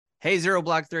Hey, Zero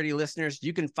Block 30 listeners,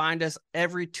 you can find us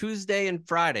every Tuesday and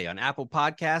Friday on Apple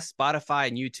Podcasts, Spotify,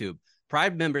 and YouTube.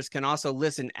 Prime members can also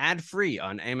listen ad-free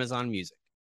on Amazon Music.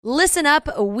 Listen up,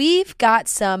 we've got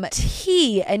some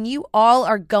tea, and you all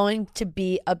are going to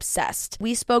be obsessed.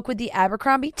 We spoke with the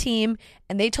Abercrombie team,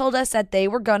 and they told us that they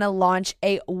were going to launch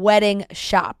a wedding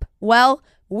shop. Well,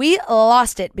 we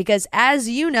lost it because, as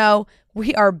you know,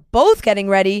 we are both getting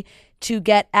ready to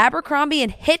get Abercrombie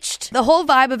and hitched. The whole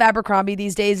vibe of Abercrombie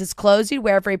these days is clothes you'd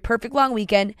wear for a perfect long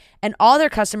weekend, and all their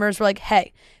customers were like,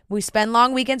 hey, we spend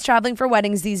long weekends traveling for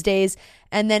weddings these days.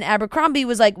 And then Abercrombie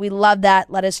was like, we love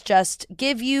that. Let us just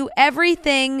give you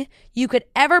everything you could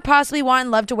ever possibly want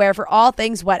and love to wear for all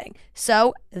things wedding.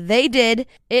 So they did.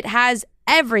 It has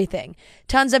everything.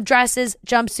 Tons of dresses,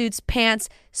 jumpsuits, pants,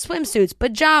 swimsuits,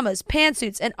 pajamas,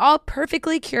 pantsuits, and all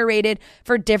perfectly curated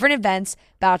for different events,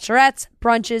 bachelorettes,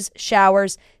 brunches,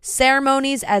 showers,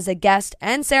 ceremonies as a guest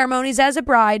and ceremonies as a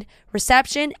bride,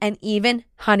 reception, and even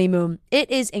honeymoon. It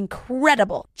is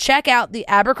incredible. Check out the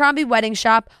Abercrombie Wedding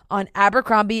Shop on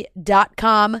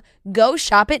Abercrombie.com. Go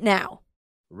shop it now.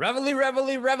 Reveille,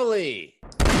 reveille, reveille.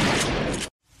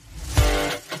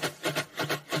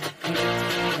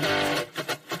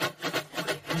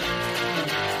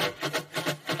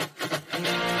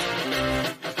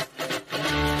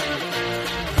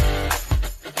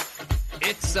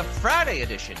 It's a Friday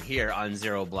edition here on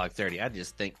Zero Block 30. I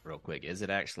just think real quick, is it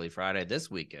actually Friday?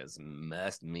 This week has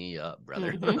messed me up,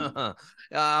 brother.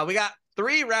 Mm-hmm. We got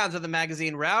 3 rounds of the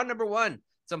magazine. Round number 1.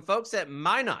 Some folks at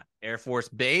Minot Air Force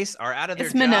Base are out of their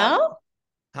job. It's Minot?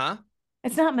 Huh?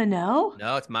 It's not Minot?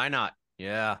 No, it's Minot.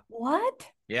 Yeah. What?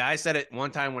 Yeah, I said it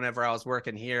one time whenever I was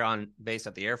working here on base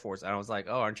at the Air Force. I was like,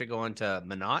 oh, aren't you going to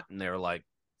Minot? And they were like,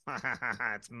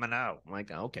 it's Minot. I'm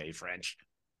like, okay, French.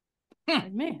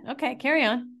 Me. Okay, carry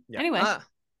on. Yeah. Anyway.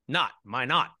 Not.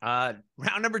 Round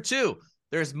number 2.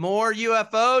 There's more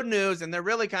UFO news, and they're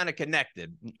really kind of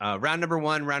connected. Round number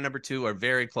 1, round number 2 are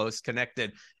very close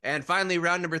connected. And finally,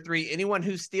 round number 3, anyone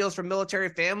who steals from military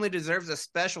family deserves a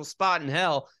special spot in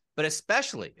hell, but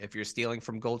especially if you're stealing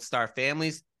from Gold Star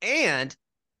families and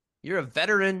you're a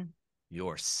veteran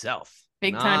yourself.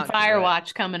 Big time fire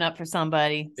watch coming up for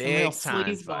somebody. Big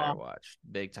time fire watch.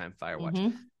 Big time fire watch.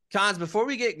 Cons, before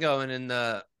we get going in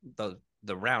the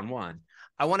round 1,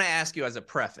 I want to ask you as a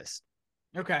preface.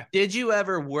 Okay. Did you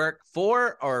ever work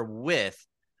for or with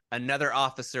another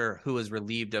officer who was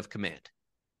relieved of command?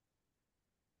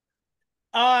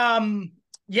 Yeah,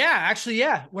 actually,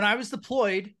 yeah. When I was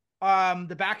deployed,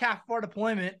 the back half of our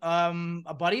deployment,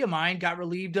 a buddy of mine got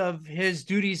relieved of his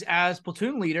duties as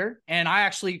platoon leader. And I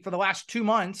actually, for the last 2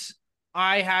 months,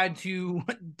 I had to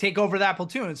take over that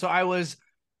platoon. So I was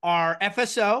our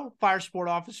FSO, fire support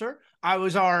officer. I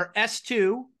was our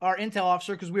S2, our intel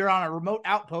officer, because we were on a remote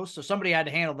outpost, so somebody had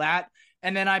to handle that.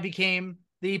 And then I became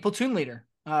the platoon leader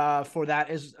for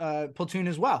that as platoon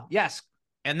as well. Yes.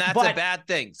 And that's a bad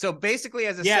thing. So basically,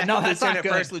 as a second lieutenant,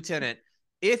 first lieutenant,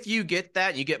 if you get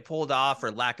that, you get pulled off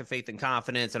for lack of faith and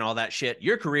confidence and all that shit,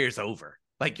 your career's over.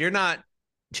 Like, you're not.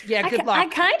 Yeah, good luck. I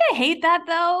kind of hate that,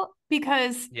 though,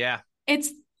 because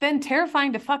it's then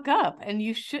terrifying to fuck up, and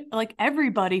you should, like,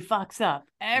 everybody fucks up.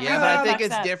 But I think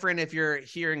it's different if you're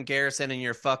here in garrison and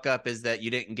your fuck up is that you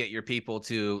didn't get your people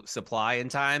to supply in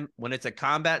time. When it's a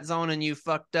combat zone and you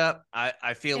fucked up,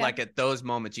 I feel like at those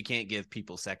moments you can't give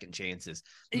people second chances.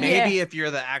 Maybe if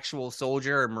you're the actual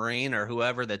soldier or Marine or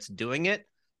whoever that's doing it,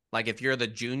 like if you're the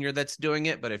junior that's doing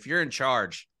it, but if you're in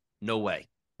charge, no way.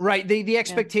 Right. The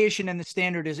expectation and the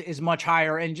standard is much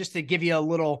higher. And just to give you a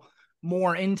little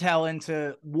more intel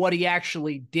into what he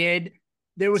actually did,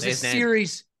 there was a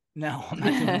series. No, I'm not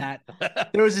doing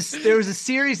that. There was a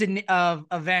series of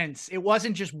events. It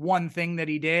wasn't just one thing that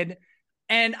he did.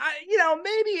 And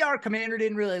maybe our commander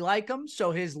didn't really like him,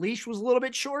 so his leash was a little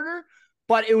bit shorter,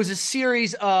 but it was a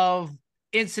series of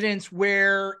incidents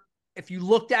where if you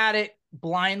looked at it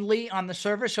blindly on the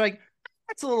surface, you're like,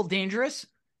 that's a little dangerous.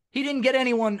 He didn't get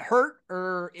anyone hurt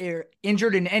or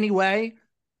injured in any way,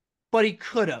 but he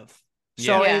could have.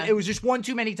 So it was just one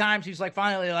too many times. He's like,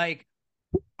 finally, like,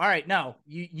 all right, no,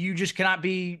 you just cannot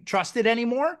be trusted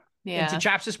anymore. Yeah. And to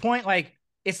Chaps' point, like,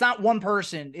 it's not one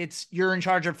person. You're in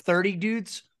charge of 30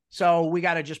 dudes. So we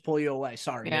got to just pull you away.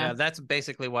 Sorry. Yeah, that's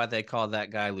basically why they call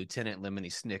that guy Lieutenant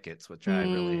Lemony Snickets, which I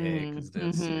really hate because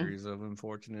there's a series of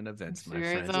unfortunate events, my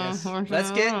friends. Yes.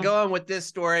 Let's get going with this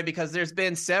story because there's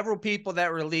been several people that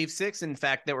were relieved, 6, in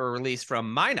fact, that were released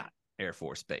from Minot Air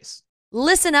Force Base.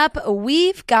 Listen up,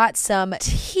 we've got some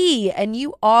tea, and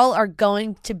you all are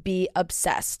going to be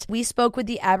obsessed. We spoke with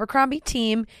the Abercrombie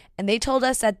team, and they told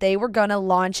us that they were going to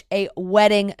launch a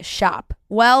wedding shop.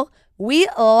 Well, we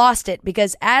lost it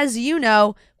because, as you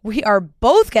know, we are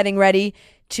both getting ready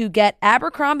to get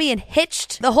Abercrombie and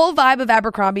hitched. The whole vibe of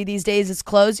Abercrombie these days is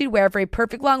clothes you'd wear for a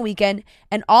perfect long weekend,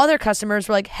 and all their customers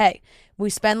were like, hey, we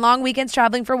spend long weekends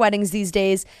traveling for weddings these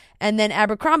days. And then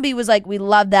Abercrombie was like, we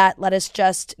love that. Let us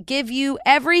just give you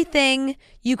everything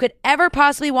you could ever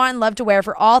possibly want and love to wear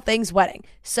for all things wedding.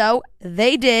 So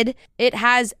they did. It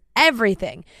has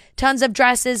everything. Tons of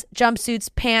dresses, jumpsuits,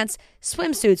 pants,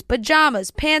 swimsuits, pajamas,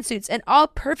 pantsuits, and all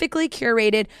perfectly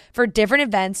curated for different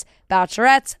events,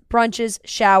 bachelorettes, brunches,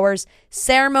 showers,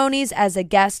 ceremonies as a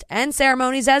guest and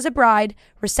ceremonies as a bride,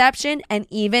 reception, and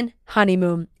even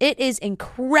honeymoon. It is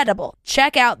incredible.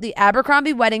 Check out the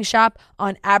Abercrombie Wedding Shop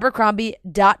on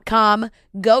Abercrombie.com.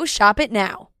 Go shop it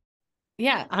now.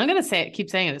 Yeah, I'm going to say it. Keep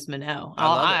saying it as Minot.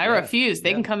 I refuse.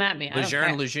 They can come at me.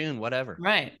 Lejeune, whatever.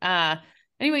 Right.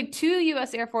 Anyway, 2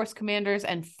 U.S. Air Force commanders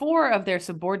and 4 of their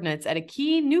subordinates at a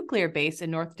key nuclear base in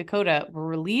North Dakota were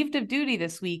relieved of duty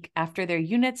this week after their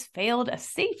units failed a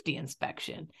safety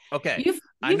inspection. Okay.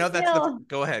 I know that's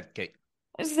Go ahead, Kate.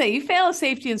 I was going to say, you fail a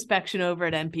safety inspection over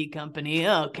at MP Company.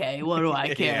 Okay, what do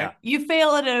I care? Yeah. You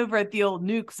fail it over at the old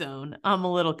nuke zone. I'm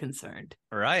a little concerned.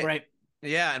 Right.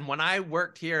 Yeah, and when I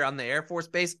worked here on the Air Force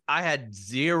Base, I had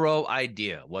zero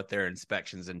idea what their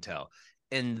inspections entail.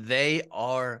 And they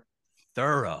are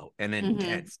thorough and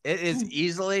intense. It is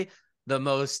easily the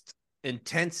most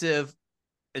intensive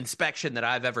inspection that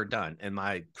I've ever done in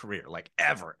my career, like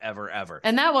ever.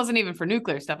 And that wasn't even for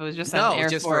nuclear stuff. It was just Air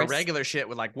just Force. For regular shit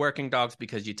with like working dogs,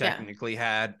 because you technically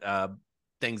had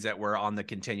things that were on the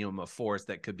continuum of force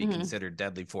that could be considered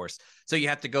deadly force. So you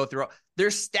have to go through their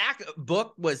stack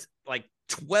book was like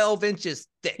 12 inches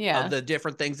thick of the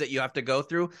different things that you have to go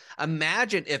through.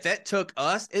 Imagine if it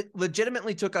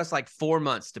legitimately took us like 4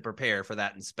 months to prepare for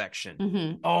that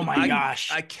inspection. Oh my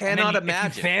gosh. I cannot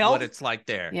imagine what it's like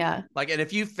there. Yeah. Like, and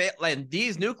if you fail, and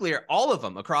these nuclear, all of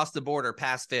them across the board are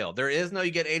pass fail. There is no,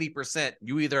 you get 80%.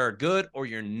 You either are good or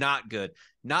you're not good.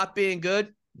 Not being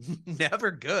good, never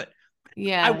good.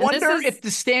 Yeah. I wonder if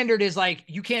the standard is like,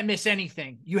 you can't miss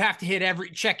anything. You have to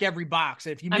check every box.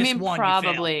 If you miss one,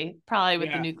 probably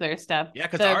with the nuclear stuff. Yeah,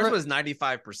 because ours was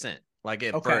 95%. Like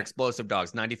for explosive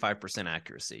dogs, 95%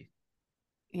 accuracy.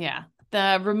 Yeah.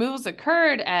 The removals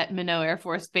occurred at Minot Air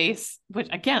Force Base, which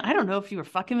again, I don't know if you were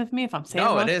fucking with me if I'm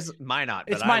saying it is Minot.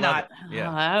 It's Minot.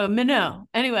 Yeah. Minot.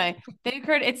 Anyway, they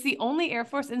occurred. It's the only Air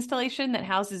Force installation that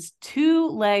houses 2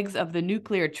 legs of the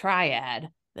nuclear triad.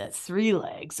 That's 3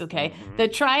 legs. Okay. The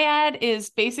triad is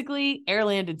basically air,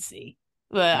 land, and sea.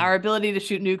 Our ability to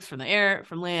shoot nukes from the air,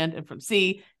 from land, and from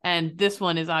sea. And this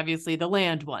one is obviously the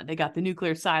land one. They got the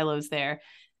nuclear silos there.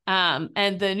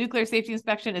 And the nuclear safety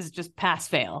inspection is just pass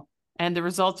fail. And the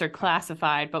results are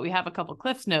classified, but we have a couple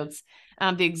Cliff's notes.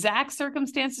 The exact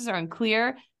circumstances are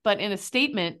unclear, but in a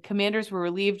statement, commanders were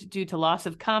relieved due to loss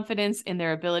of confidence in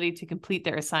their ability to complete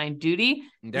their assigned duty.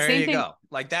 There you go.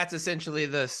 Like, that's essentially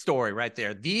the story right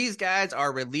there. These guys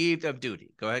are relieved of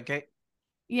duty. Go ahead, Kate.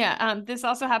 Yeah, this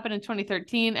also happened in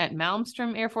 2013 at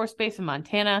Malmstrom Air Force Base in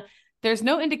Montana. There's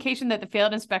no indication that the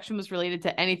failed inspection was related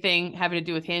to anything having to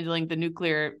do with handling the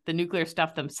nuclear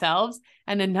stuff themselves.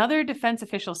 And another defense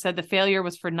official said the failure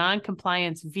was for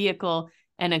non-compliance vehicle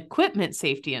and equipment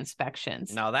safety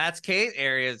inspections. Now that's Kate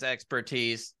area's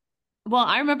expertise. Well,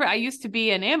 I remember I used to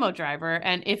be an ammo driver,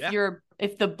 and if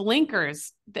the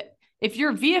blinkers, if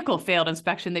your vehicle failed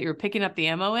inspection that you're picking up the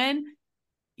ammo in,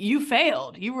 you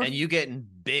failed. And you get in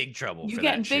big trouble. You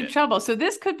get in big trouble. So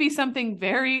this could be something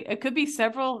it could be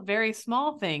several very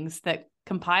small things that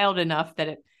compiled enough that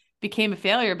it became a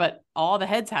failure, but all the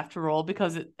heads have to roll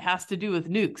because it has to do with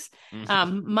nukes.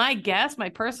 My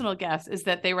personal guess is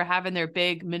that they were having their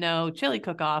big Minot chili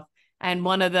cook-off, and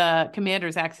one of the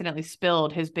commanders accidentally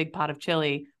spilled his big pot of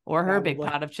chili or her big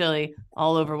pot of chili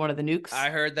all over one of the nukes.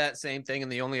 I heard that same thing,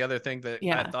 and the only other thing that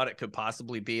I thought it could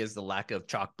possibly be is the lack of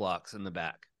chalk blocks in the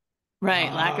back.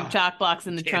 Right, lack of chalk blocks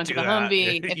in the trunk of the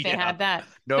Humvee, if they had that.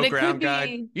 No ground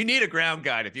guide. You need a ground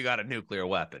guide if you got a nuclear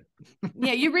weapon.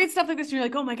 Yeah, you read stuff like this and you're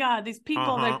like, oh my God, these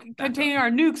people that contain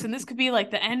our nukes, and this could be like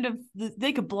the end of,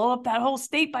 they could blow up that whole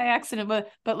state by accident,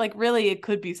 but like really it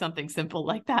could be something simple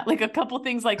like that, like a couple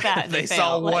things like that. They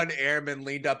saw one airman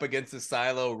leaned up against a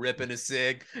silo ripping a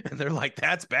cig, and they're like,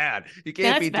 that's bad. You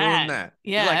can't be doing that.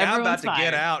 Yeah, like, I'm about to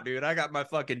get out, dude. I got my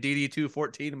fucking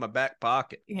DD-214 in my back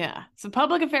pocket. Yeah, so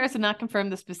public affairs did not confirm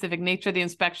the specific nature of the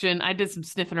inspection. I did some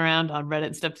sniffing around on Reddit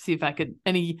and stuff to see if I could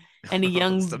any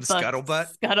young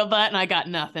scuttlebutt, and I got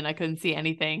nothing. I couldn't see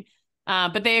anything.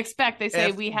 But they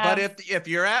say we have. But if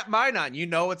you're at Minot and you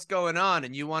know what's going on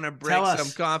and you want to break some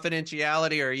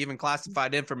confidentiality or even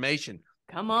classified information,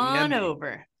 come on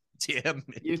over. DM,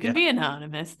 you can be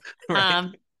anonymous.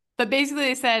 Right. But basically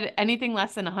they said anything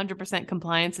less than 100%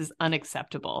 compliance is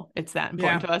unacceptable. It's that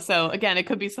important to us. So again, it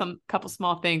could be some couple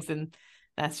small things, and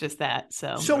that's just that.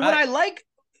 So what I like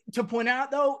to point out,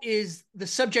 though, is the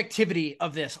subjectivity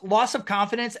of this loss of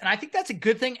confidence. And I think that's a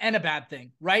good thing and a bad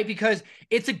thing, right? Because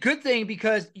it's a good thing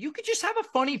because you could just have a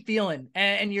funny feeling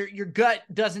and your gut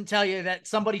doesn't tell you that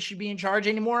somebody should be in charge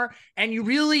anymore. And you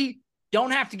really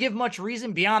don't have to give much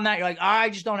reason beyond that. You're like, I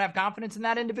just don't have confidence in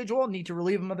that individual, need to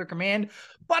relieve them of their command.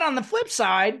 But on the flip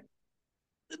side,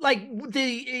 like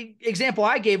the example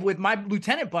I gave with my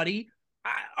lieutenant buddy,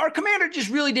 our commander just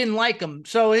really didn't like him.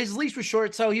 So his leash was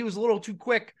short. So he was a little too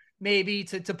quick maybe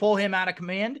to pull him out of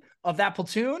command of that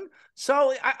platoon.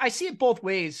 So I see it both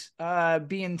ways,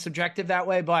 being subjective that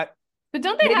way, but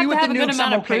don't they have to have a good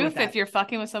amount of proof if you're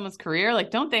fucking with someone's career?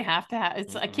 Like, don't they have to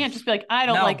have, I can't just be like, I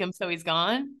don't like him, so he's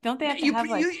gone. Don't they have to have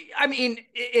like, I mean,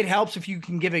 it helps if you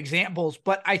can give examples,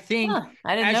 but I think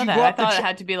I didn't know that. I thought it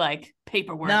had to be like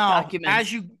paperwork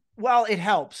documents. It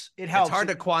helps. It helps. It's hard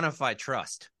to quantify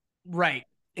trust. Right.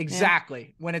 Exactly.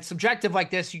 Yeah. When it's subjective like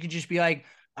this, you can just be like,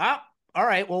 all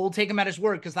right, well, we'll take him at his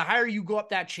word. Because the higher you go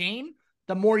up that chain,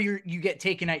 the more you get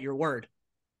taken at your word.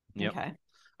 Yep. Okay.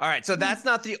 All right. So that's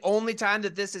not the only time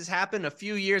that this has happened. A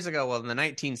few years ago, well, in the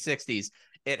 1960s,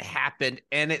 it happened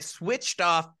and it switched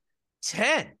off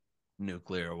 10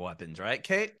 nuclear weapons, right,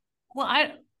 Kate?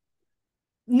 Well,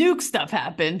 nuke stuff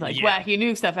happened, wacky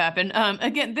nuke stuff happened.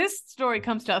 Again, this story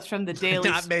comes to us from the Daily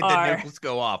Star. Not made the nukes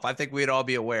go off. I think we'd all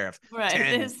be aware of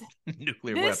 10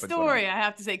 nuclear weapons. This story, I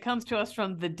have to say, comes to us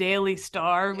from the Daily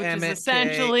Star, which is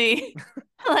essentially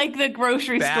like the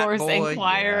grocery store's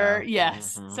Enquirer. Yeah.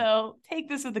 Yes. Mm-hmm. So take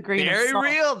this with a grain of salt.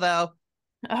 Very real, though.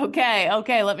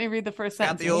 Okay. Let me read the first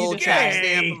sentence. Got the old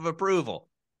stamp of approval.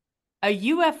 A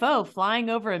UFO flying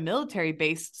over a military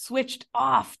base switched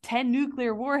off 10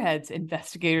 nuclear warheads,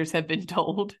 investigators have been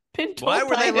told. Why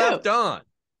were they left on?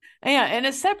 Yeah, in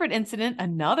a separate incident,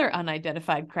 another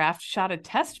unidentified craft shot a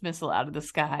test missile out of the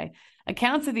sky.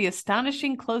 Accounts of the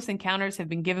astonishing close encounters have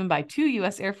been given by 2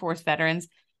 U.S. Air Force veterans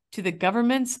to the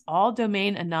government's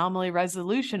All-Domain Anomaly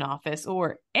Resolution Office,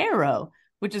 or AARO,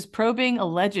 which is probing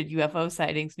alleged UFO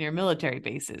sightings near military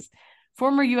bases.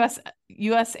 Former U.S.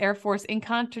 Air Force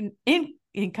Intercontinental.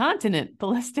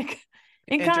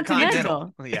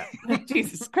 Yeah.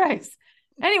 Jesus Christ.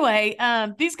 Anyway,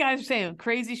 these guys are saying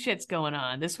crazy shit's going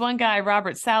on. This one guy,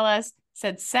 Robert Salas,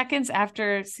 said seconds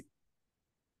after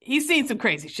he's seen some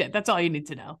crazy shit. That's all you need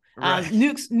to know. Right.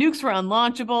 Nukes were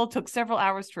unlaunchable, took several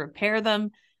hours to repair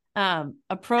them. A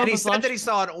probe. And he said that he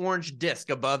saw an orange disc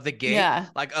above the gate,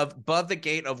 like above the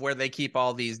gate of where they keep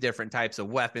all these different types of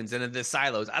weapons and in the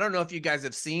silos. I don't know if you guys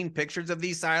have seen pictures of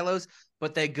these silos,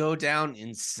 but they go down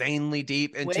insanely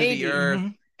deep into the earth. Mm-hmm.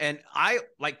 And I,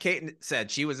 like Kate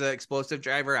said, she was an explosive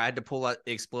driver. I had to pull out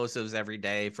explosives every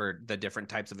day for the different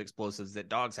types of explosives that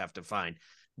dogs have to find.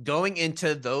 Going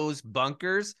into those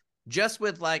bunkers, just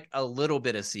with like a little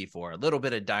bit of C4, a little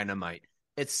bit of dynamite.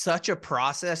 It's such a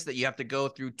process that you have to go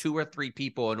through 2 or 3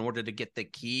 people in order to get the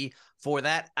key for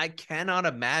that. I cannot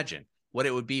imagine what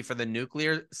it would be for the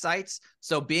nuclear sites.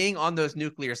 So being on those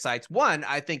nuclear sites, one,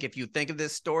 I think if you think of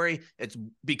this story, it's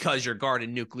because you're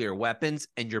guarding nuclear weapons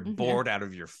and you're bored out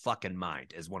of your fucking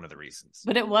mind is one of the reasons.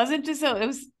 But it wasn't just so. It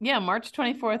was, March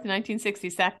 24th,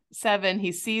 1967.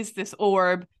 He sees this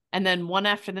orb, and then one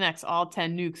after the next, all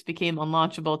 10 nukes became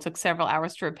unlaunchable. It took several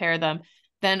hours to repair them.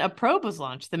 Then a probe was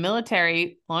launched. The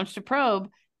military launched a probe,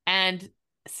 and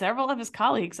several of his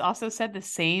colleagues also said the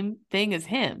same thing as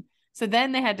him. So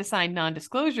then they had to sign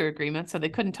non-disclosure agreements, so they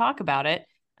couldn't talk about it.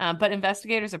 But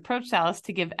investigators approached Salas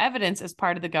to give evidence as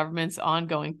part of the government's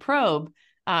ongoing probe.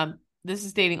 This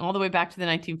is dating all the way back to the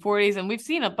 1940s, and we've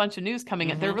seen a bunch of news coming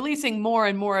in. They're releasing more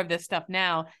and more of this stuff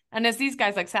now. And as these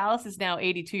guys, like Salas is now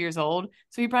 82 years old,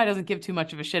 so he probably doesn't give too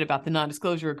much of a shit about the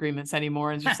non-disclosure agreements anymore.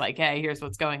 And it's just like, hey, here's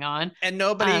what's going on. And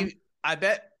nobody, I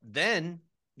bet then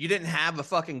you didn't have a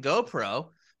fucking GoPro,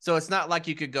 so it's not like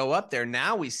you could go up there.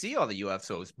 Now we see all the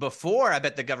UFOs. Before, I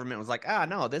bet the government was like,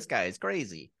 no, this guy is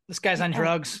crazy. This guy's on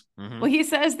drugs. Well, he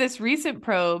says this recent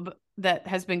probe that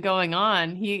has been going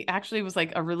on, he actually was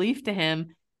like a relief to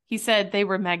him. He said they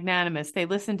were magnanimous. They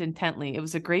listened intently. It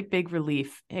was a great big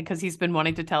relief because he's been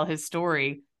wanting to tell his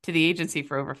story to the agency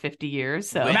for over 50 years.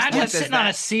 So imagine sitting on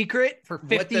a secret for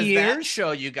 50 years. What does that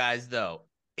show you guys, though?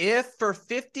 If for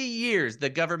 50 years the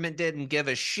government didn't give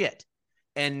a shit,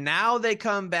 and now they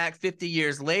come back 50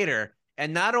 years later,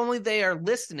 and not only they are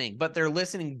listening, but they're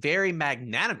listening very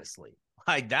magnanimously.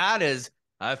 Like that is...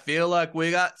 I feel like we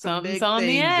got something's on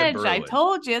the edge. I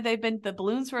told you the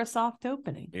balloons were a soft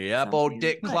opening. Yep, old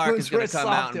Dick Clark is going to come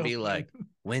out and be like,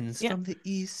 winds from the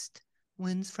east,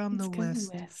 Winds from the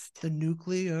west. The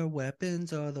nuclear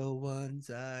weapons are the ones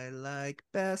I like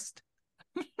best.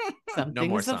 Something's no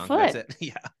more song. afoot. That's it.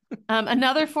 Yeah.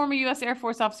 Another former U.S. Air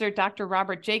Force officer, Dr.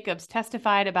 Robert Jacobs,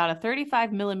 testified about a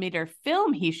 35 millimeter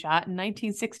film he shot in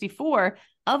 1964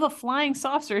 of a flying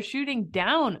saucer shooting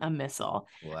down a missile.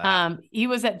 Wow. He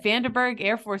was at Vandenberg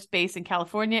Air Force Base in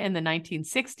California in the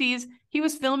 1960s. He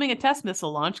was filming a test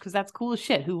missile launch because that's cool as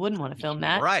shit. Who wouldn't want to film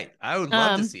that? Right. I would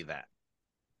love to see that.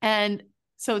 And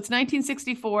so it's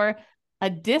 1964. A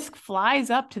disc flies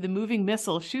up to the moving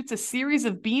missile, shoots a series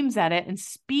of beams at it, and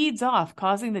speeds off,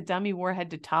 causing the dummy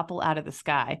warhead to topple out of the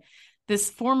sky. This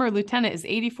former lieutenant is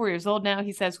 84 years old now.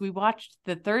 He says, "We watched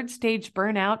the third stage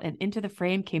burn out, and into the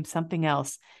frame came something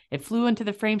else. It flew into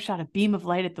the frame, shot a beam of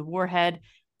light at the warhead."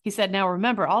 He said, "Now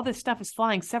remember, all this stuff is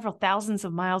flying several thousands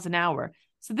of miles an hour.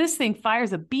 So this thing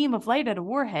fires a beam of light at a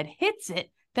warhead, hits it,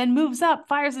 then moves up,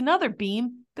 fires another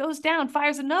beam, goes down,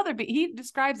 fires another beam." He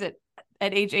describes it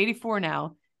at age 84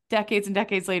 now, decades and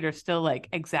decades later, still like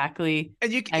exactly.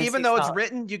 And you, even though it's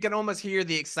written, you can almost hear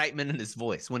the excitement in his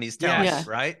voice when he's telling us,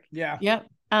 right? Yeah. Yep.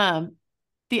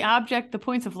 The object, the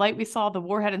points of light we saw, the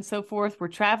warhead and so forth, were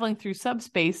traveling through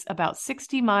subspace about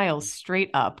 60 miles straight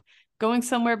up, going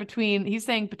somewhere between, he's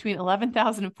saying between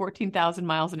 11,000 and 14,000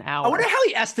 miles an hour. I wonder how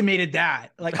he estimated that.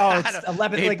 Like, oh, it's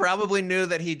 11. He like, probably knew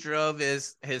that he drove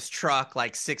his truck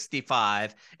like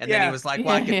 65, and then he was like,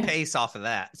 "Well, I can pace off of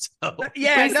that." So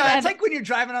yeah, no, it's like when you're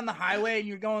driving on the highway and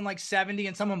you're going like 70,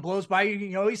 and someone blows by you.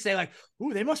 You always say like,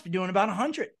 "Ooh, they must be doing about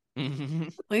 100."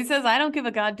 Well, he says, "I don't give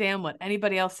a goddamn what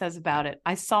anybody else says about it.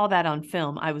 I saw that on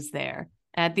film. I was there."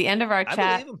 At the end of our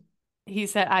chat, he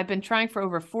said, "I've been trying for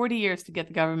over 40 years to get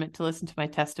the government to listen to my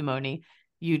testimony.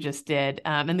 You just did."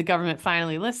 And the government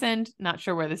finally listened. Not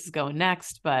sure where this is going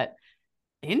next, but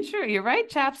you're right,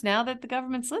 chaps. Now that the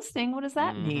government's listening, what does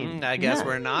that mean? I guess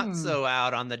we're not so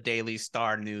out on the Daily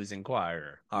Star News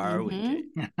Inquirer, are we?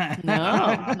 No,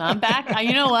 I'm back.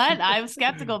 You know what? I was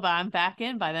skeptical, but I'm back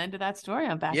in. By the end of that story,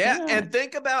 I'm back in. Yeah, and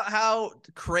think about how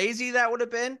crazy that would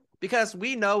have been. Because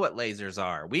we know what lasers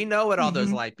are. We know what all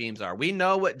those light beams are. We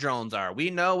know what drones are. We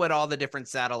know what all the different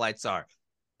satellites are.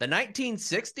 The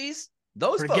 1960s,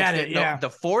 those folks didn't know.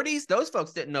 The 40s, those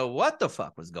folks didn't know what the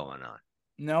fuck was going on.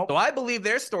 No. So I believe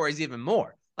their stories even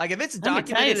more. Like if it's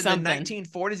documented in the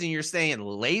 1940s and you're saying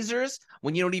lasers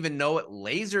when you don't even know what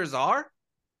lasers are,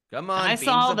 come on. I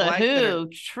saw the Who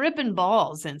tripping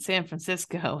balls in San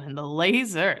Francisco and the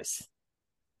lasers.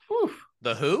 Whew.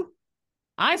 The Who?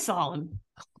 I saw them.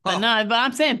 But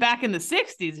I'm saying back in the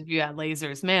 60s, if you had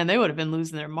lasers, man, they would have been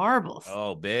losing their marbles.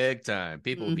 Oh, big time.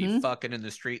 People would be fucking in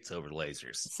the streets over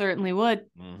lasers. Certainly would.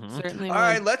 Certainly would. All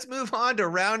right, let's move on to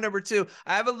round number 2.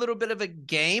 I have a little bit of a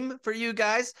game for you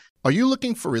guys. Are you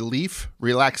looking for relief,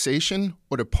 relaxation,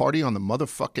 or to party on the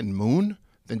motherfucking moon?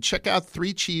 Then check out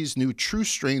 3 Cheese' new True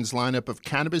Strains lineup of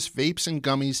cannabis vapes and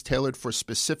gummies tailored for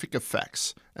specific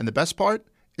effects. And the best part?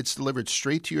 It's delivered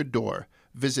straight to your door.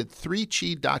 Visit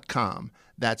 3chi.com.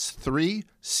 That's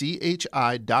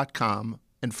 3chi.com.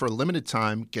 And for a limited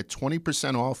time, get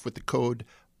 20% off with the code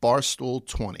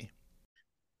BARSTOOL20.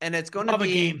 And it's going to be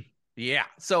a game. Yeah.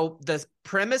 So the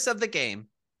premise of the game,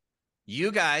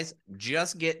 you guys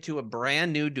just get to a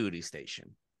brand new duty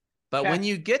station. But when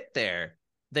you get there,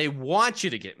 they want you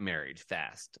to get married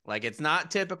fast. Like it's not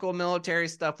typical military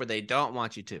stuff where they don't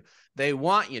want you to. They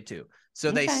want you to. So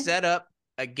they set up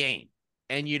a game.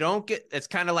 And you don't get, it's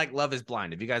kind of like Love is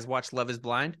Blind. Have you guys watched Love is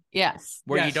Blind? Yes.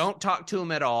 Where you don't talk to them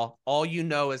at all. All you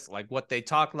know is like what they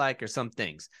talk like or some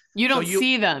things. You don't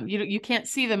see them. You can't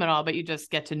see them at all, but you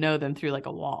just get to know them through like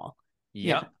a wall.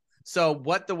 Yep. Yeah. So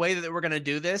the way that we're going to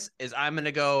do this is I'm going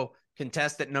to go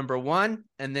contestant number 1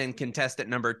 and then contestant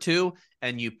number 2.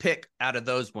 And you pick out of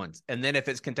those ones. And then if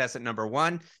it's contestant number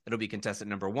 1, it'll be contestant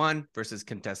number 1 versus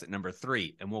contestant number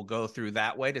 3. And we'll go through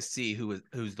that way to see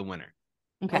who's the winner.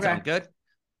 Okay. Sound good?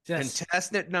 Yes.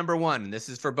 Contestant number 1, and this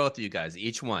is for both of you guys,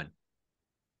 each one.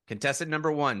 Contestant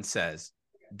number 1 says,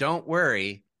 "Don't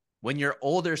worry, when you're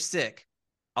old or sick,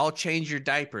 I'll change your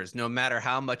diapers no matter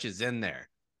how much is in there.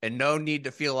 And no need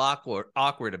to feel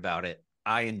awkward about it.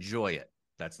 I enjoy it."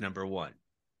 That's number 1.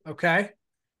 Okay.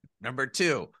 Number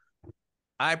 2,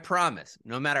 "I promise,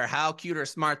 no matter how cute or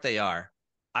smart they are,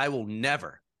 I will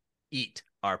never eat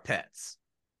our pets."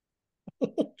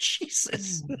 Oh,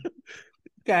 Jesus.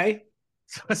 Okay.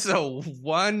 So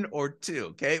 1 or 2.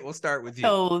 Okay, we'll start with you.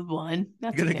 Oh, 1.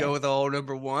 That's You're gonna go with all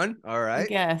number 1. All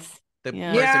right. Yes. The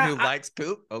person who likes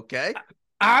poop. Okay.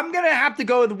 I'm gonna have to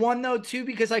go with 1 though too,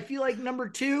 because I feel like number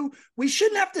 2, we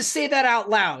shouldn't have to say that out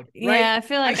loud. Right? Yeah, I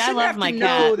feel like I love my cat.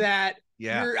 Know that.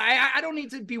 Yeah. I don't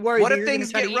need to be worried. What if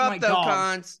things get rough though,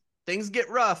 Cons? Things get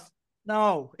rough.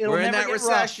 No, it'll We're in never that get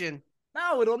recession. rough.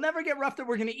 No, it'll never get rough that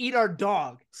we're going to eat our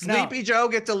dog. Sleepy Joe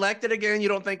gets elected again. You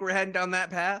don't think we're heading down that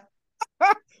path?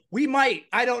 We might.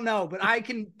 I don't know, but I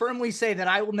can firmly say that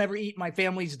I will never eat my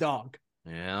family's dog.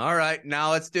 Yeah. All right.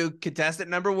 Now let's do contestant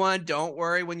number 1. Don't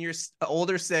worry when you're old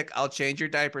or sick. I'll change your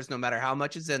diapers no matter how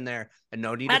much is in there, and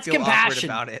no need to feel awkward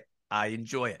about it. I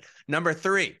enjoy it. Number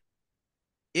 3.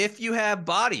 If you have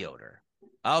body odor,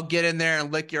 I'll get in there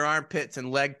and lick your armpits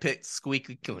and leg pits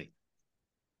squeaky clean.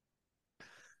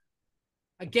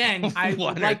 Again, I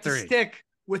would like to stick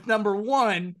with number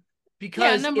 1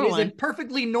 because it is a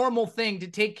perfectly normal thing to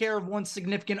take care of one's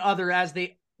significant other as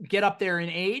they get up there in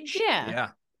age.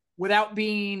 Yeah. Without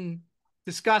being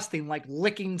disgusting, like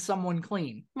licking someone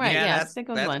clean. Right. Yeah. That's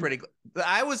pretty good.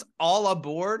 I was all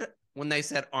aboard when they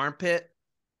said armpit.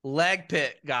 Leg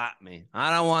pit got me. I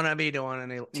don't want to be doing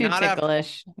any. Too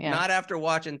ticklish. Not after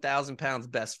watching 1,000 Pounds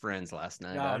Best Friends last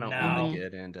night. I don't want to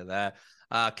get into that.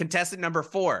 Contestant number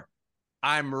 4.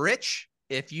 I'm rich.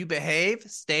 If you behave,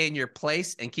 stay in your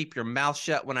place, and keep your mouth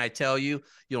shut when I tell you,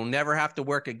 you'll never have to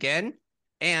work again,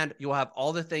 and you'll have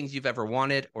all the things you've ever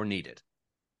wanted or needed.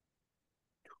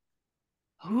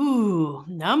 Ooh,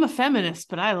 now I'm a feminist,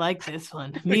 but I like this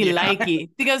one. Me like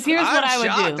it. Because here's what I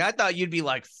would do. I thought you'd be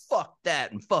like, fuck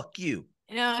that and fuck you.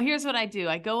 Here's what I do.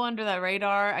 I go under that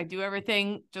radar. I do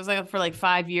everything just like for like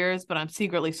 5 years, but I'm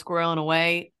secretly squirreling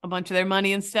away a bunch of their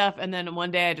money and stuff. And then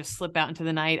one day I just slip out into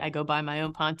the night. I go buy my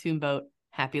own pontoon boat.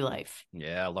 Happy life.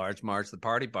 Yeah, Large Marge, the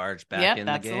party barge back in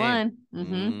the game. That's the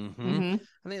one.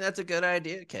 I think that's a good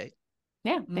idea, Kate.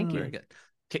 Yeah, thank you. Very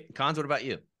good. Cons, what about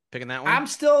you? Picking that one? I'm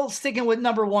still sticking with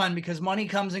number 1 because money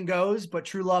comes and goes, but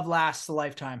true love lasts a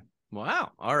lifetime.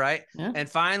 Wow. All right. Yeah. And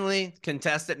finally,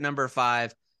 contestant number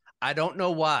 5. I don't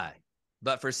know why,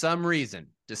 but for some reason,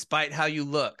 despite how you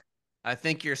look, I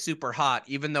think you're super hot,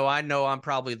 even though I know I'm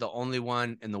probably the only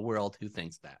one in the world who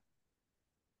thinks that.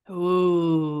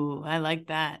 Ooh, I like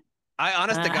that.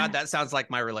 Honest to God, that sounds like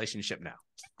my relationship now.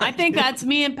 I think that's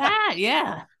me and Pat.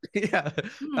 Yeah. Yeah.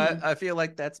 I feel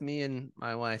like that's me and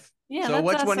my wife. Yeah. So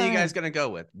which one are you guys going to go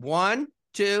with? 1,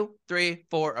 2, 3,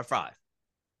 4, or 5?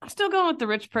 I'm still going with the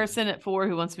rich person at 4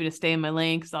 who wants me to stay in my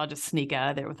lane because I'll just sneak out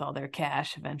of there with all their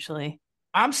cash eventually.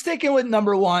 I'm sticking with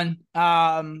number 1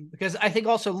 because I think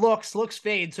also looks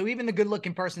fade. So even the good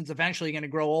looking person's eventually going to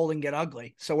grow old and get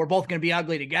ugly. So we're both going to be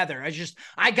ugly together.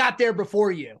 I got there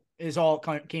before you is all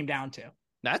it came down to.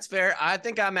 That's fair. I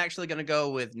think I'm actually going to go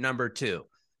with number 2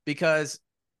 because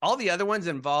all the other ones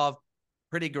involve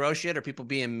pretty gross shit or people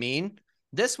being mean.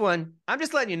 This one, I'm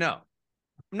just letting you know,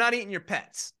 I'm not eating your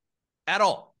pets at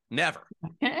all. Never.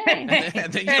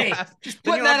 Hey, just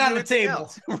put that on the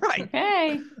table. Right.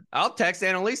 Hey. I'll text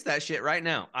Annalise that shit right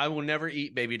now. I will never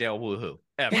eat Baby Dale Woohoo.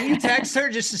 Ever. Can you text her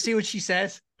just to see what she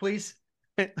says, please?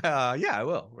 Yeah, I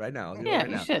will right now.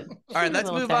 You should. All right, let's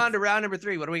move on to round number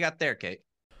 3. What do we got there, Kate?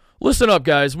 Listen up,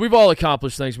 guys. We've all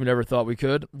accomplished things we never thought we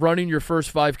could. Running your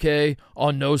first 5K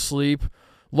on no sleep,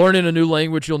 learning a new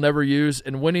language you'll never use,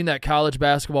 and winning that college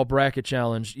basketball bracket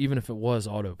challenge, even if it was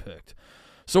auto-picked.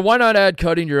 So why not add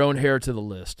cutting your own hair to the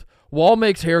list? Wahl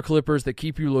makes hair clippers that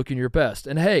keep you looking your best.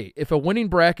 And hey, if a winning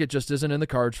bracket just isn't in the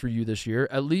cards for you this year,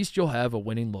 at least you'll have a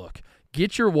winning look.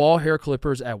 Get your Wahl hair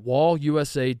clippers at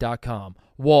wahlusa.com.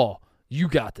 Wahl, you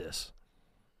got this.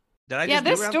 Did I just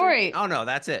this story. 3? Oh no,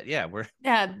 that's it. Yeah,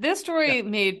 this story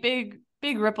made big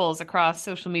ripples across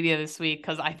social media this week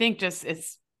because I think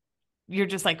you're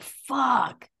just like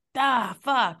fuck.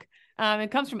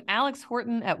 It comes from Alex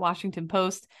Horton at Washington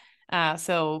Post.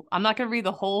 So I'm not going to read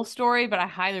the whole story, but I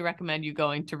highly recommend you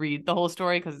going to read the whole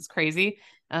story because it's crazy.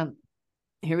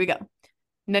 Here we go.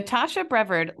 Natasha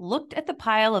Brevard looked at the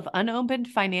pile of unopened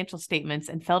financial statements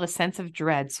and felt a sense of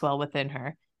dread swell within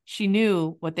her. She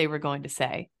knew what they were going to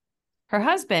say. Her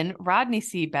husband, Rodney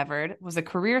C. Brevard, was a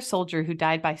career soldier who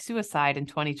died by suicide in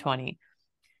 2020.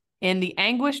 In the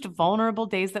anguished, vulnerable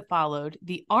days that followed,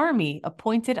 the Army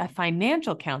appointed a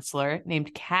financial counselor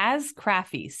named Kaz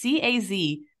Craffy,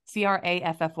 Cazcraffy,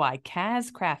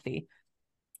 Kaz Craffy,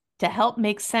 to help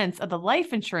make sense of the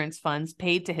life insurance funds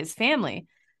paid to his family.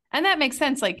 And that makes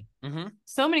sense. Like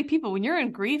so many people, when you're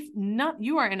in grief,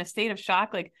 you are in a state of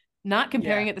shock, like not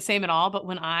comparing it the same at all. But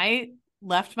when I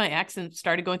left my ex and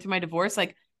started going through my divorce,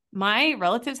 like my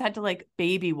relatives had to like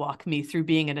baby walk me through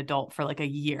being an adult for like a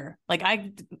year. Like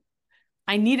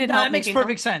I needed help. That makes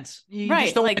perfect sense. You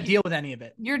just don't want to deal with any of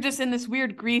it. You're just in this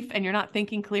weird grief and you're not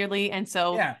thinking clearly. And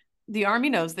so the Army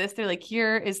knows this. They're like,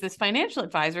 here is this financial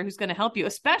advisor who's going to help you,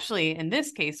 especially in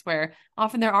this case where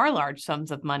often there are large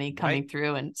sums of money coming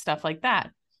through and stuff like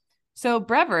that. So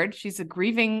Brevard, she's a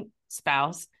grieving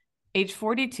spouse, age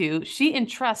 42. She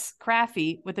entrusts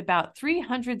Craffy with about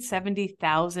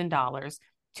 $370,000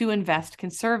 to invest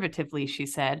conservatively, she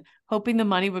said, hoping the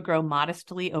money would grow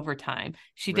modestly over time.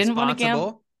 She didn't want to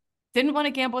gamble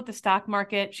with the stock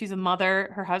market. She's a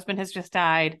mother. Her husband has just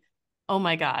died. Oh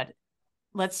my God.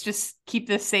 Let's just keep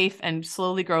this safe and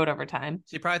slowly grow it over time.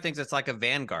 She probably thinks it's like a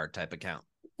Vanguard type account.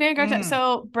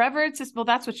 So Brevard says, well,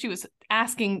 that's what she was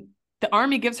asking. The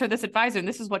Army gives her this advisor, and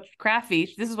this is what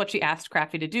she asked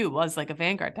Craffy to do, was like a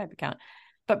Vanguard type account.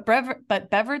 But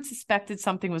Brevard suspected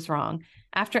something was wrong.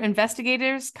 After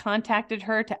investigators contacted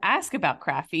her to ask about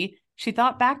Craffy, she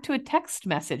thought back to a text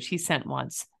message he sent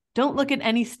once. Don't look at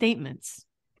any statements.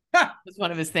 Was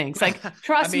one of his things. Like,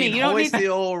 trust me, you don't need the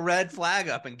old red flag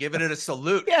up and giving it a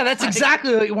salute. Yeah, that's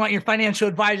exactly what you want your financial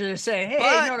advisor to say.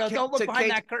 Hey, no, don't look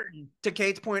behind that curtain. To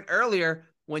Kate's point earlier,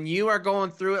 when you are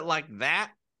going through it like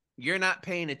that, you're not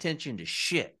paying attention to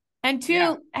shit. And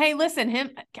two, hey,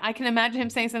 listen, I can imagine him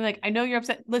saying something like, I know you're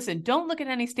upset. Listen, don't look at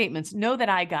any statements. Know that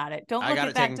I got it. I got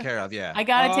it taken care of. Yeah. I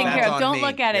got it taken care of. Don't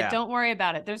look at it. Don't worry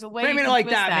about it. There's a way. Framing it like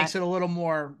that makes it a little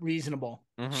more reasonable.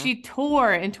 Mm-hmm. She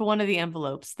tore into one of the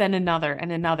envelopes, then another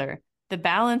and another. The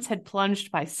balance had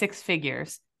plunged by 6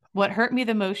 figures. What hurt me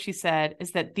the most, she said,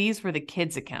 is that these were the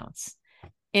kids' accounts.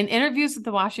 In interviews with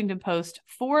the Washington Post,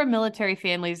 4 military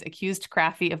families accused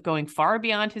Craffy of going far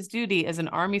beyond his duty as an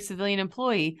Army civilian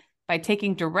employee by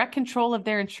taking direct control of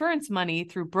their insurance money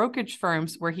through brokerage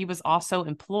firms where he was also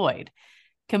employed.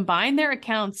 Combine their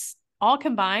accounts, all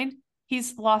combined,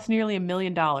 he's lost nearly $1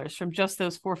 million from just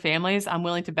those 4 families. I'm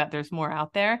willing to bet there's more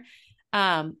out there.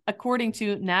 According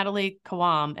to Natalie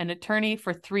Kawam, an attorney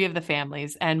for 3 of the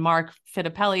families, and Mark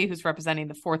Fittipelli, who's representing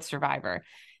the 4th survivor.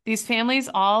 These families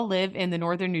all live in the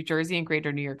northern New Jersey and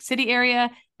greater New York City area,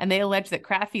 and they allege that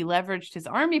Craffy leveraged his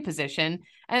Army position.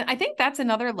 And I think that's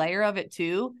another layer of it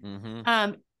too.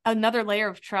 Mm-hmm. Another layer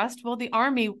of trust. Well, the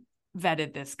Army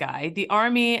vetted this guy. The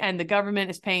Army and the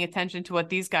government is paying attention to what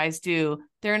these guys do.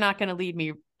 They're not going to lead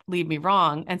me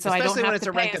wrong. And so especially I don't have when it's to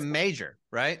a rank major,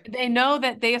 right? They know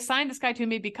that they assigned this guy to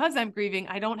me because I'm grieving.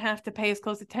 I don't have to pay as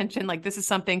close attention. Like, this is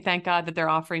something, thank God, that they're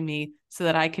offering me so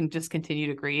that I can just continue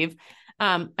to grieve.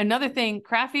 Another thing,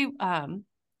 Craffy,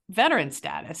 veteran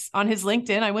status on his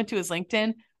LinkedIn. I went to his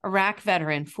LinkedIn, Iraq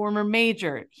veteran, former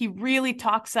major. He really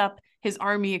talks up his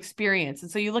Army experience. And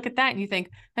so you look at that and you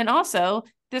think, and also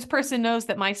this person knows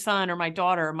that my son or my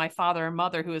daughter or my father or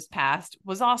mother who has passed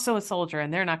was also a soldier,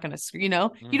 and they're not going to, you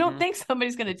don't think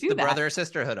somebody's going to do the that. Brother or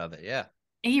sisterhood of it. Yeah.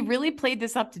 He really played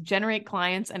this up to generate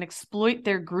clients and exploit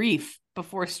their grief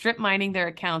before strip mining their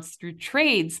accounts through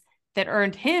trades that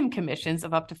earned him commissions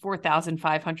of up to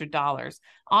 $4,500,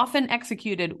 often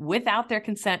executed without their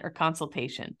consent or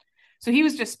consultation. So he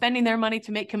was just spending their money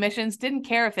to make commissions, didn't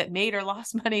care if it made or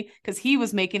lost money because he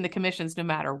was making the commissions no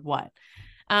matter what.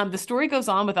 The story goes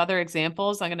on with other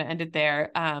examples. I'm going to end it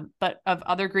there. But of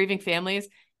other grieving families,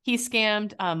 he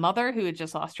scammed a mother who had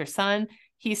just lost her son.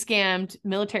 He scammed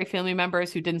military family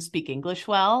members who didn't speak English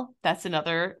well. That's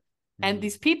another. And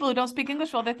these people who don't speak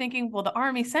English well, they're thinking, well, the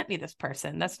Army sent me this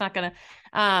person. That's not going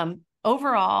to.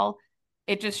 Overall,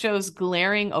 it just shows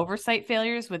glaring oversight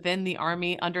failures within the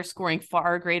Army, underscoring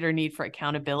far greater need for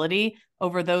accountability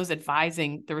over those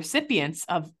advising the recipients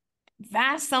of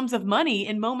vast sums of money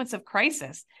in moments of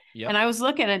crisis. Yep. And I was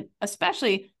looking at,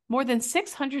 especially, more than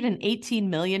 $618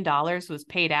 million was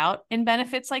paid out in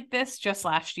benefits like this just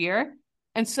last year.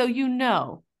 And so,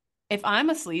 if I'm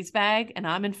a sleazebag and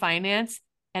I'm in finance,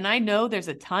 and I know there's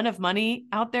a ton of money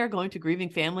out there going to grieving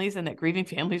families and that grieving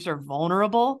families are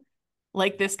vulnerable,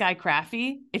 like this guy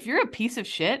Craffy, if you're a piece of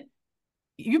shit,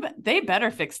 they better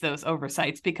fix those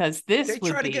oversights, because they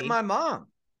try to get my mom.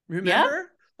 Remember? Yep.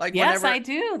 Like, yes, whenever, I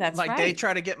do. That's like right. They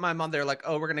try to get my mom. They're like,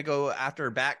 oh, we're going to go after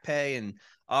back pay and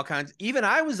all kinds. Even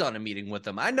I was on a meeting with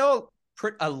them. I know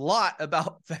a lot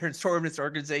about Veterans Tournaments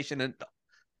Organization and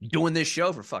doing this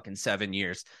show for fucking 7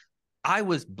 years. I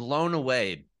was blown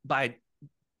away by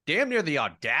damn near the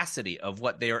audacity of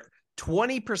what they are.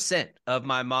 20% of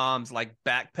my mom's like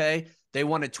back pay, they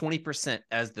wanted 20%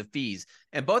 as the fees.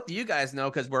 And both of you guys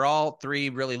know, because we're all 3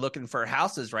 really looking for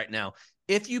houses right now.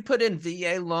 If you put in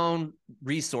VA loan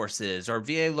resources or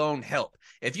VA loan help,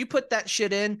 if you put that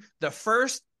shit in, the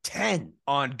first 10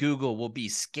 on Google will be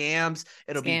scams.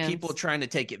 It'll be people trying to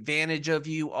take advantage of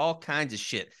you, all kinds of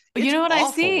shit. But you know what I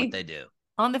see? What they do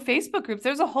on the Facebook groups,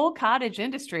 there's a whole cottage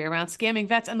industry around scamming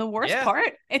vets. And the worst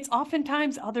part, it's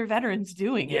oftentimes other veterans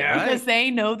doing it because they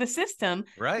know the system.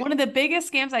 Right. One of the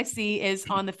biggest scams I see is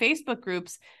on the Facebook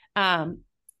groups.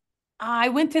 I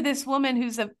went to this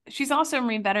woman she's also a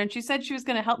Marine veteran. She said she was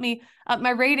going to help me up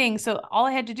my rating. So all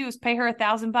I had to do was pay her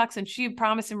 $1,000 and she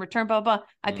promised in return, blah, blah.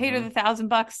 I paid her the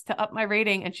 $1,000 to up my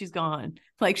rating and she's gone.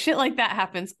 Like shit like that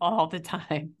happens all the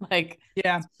time. Like,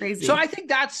 yeah, it's crazy. So I think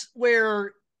that's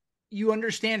where you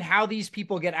understand how these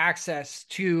people get access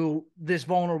to this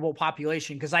vulnerable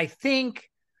population. Cause I think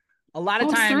a lot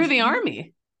of times through the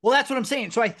Army. Well, that's what I'm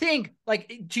saying. So I think,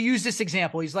 like, to use this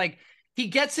example, he's like, he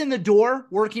gets in the door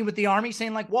working with the Army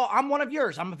saying like, well, I'm one of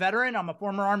yours. I'm a veteran. I'm a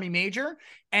former Army major.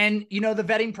 And, you know, the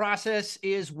vetting process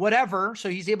is whatever. So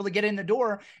he's able to get in the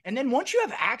door. And then once you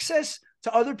have access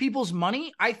to other people's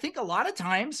money, I think a lot of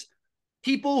times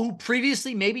people who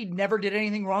previously maybe never did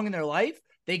anything wrong in their life,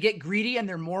 they get greedy and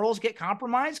their morals get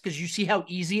compromised because you see how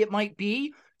easy it might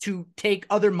be to take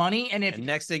other money. And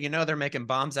next thing you know, they're making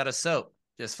bombs out of soap.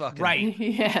 Just fucking right.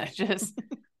 Yeah, just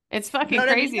it's fucking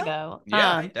crazy though.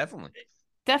 Yeah, definitely.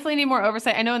 Definitely need more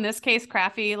oversight. I know in this case,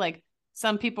 Craffy, like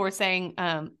some people were saying,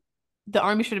 the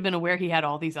Army should have been aware he had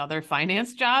all these other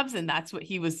finance jobs, and that's what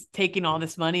he was taking all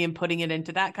this money and putting it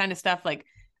into that kind of stuff. Like,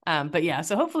 but yeah,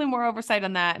 so hopefully more oversight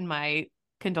on that. And my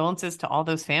condolences to all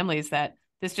those families that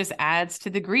this just adds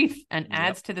to the grief and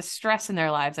adds to the stress in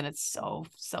their lives, and it's so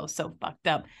fucked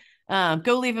up.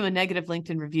 Go leave him a negative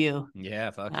LinkedIn review.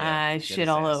 Yeah, fuck yeah. I shit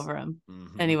all over him.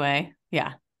 Anyway,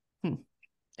 yeah.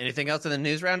 Anything else in the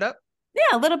news roundup?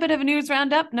 Yeah, a little bit of a news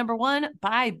roundup. Number one,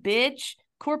 bye, bitch.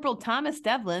 Corporal Thomas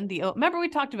Devlin. Remember we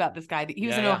talked about this guy. He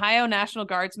was an Ohio National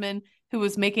Guardsman who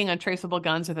was making untraceable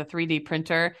guns with a 3D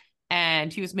printer,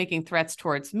 and he was making threats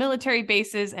towards military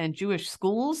bases and Jewish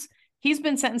schools. He's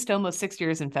been sentenced to almost 6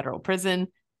 years in federal prison.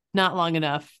 Not long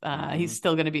enough. He's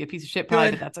still going to be a piece of shit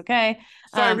probably, but that's okay.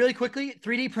 Sorry, really quickly,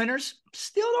 3D printers,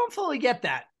 still don't fully get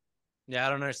that. Yeah, I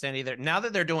don't understand either. Now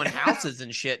that they're doing houses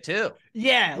and shit too.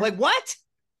 Yeah, like what?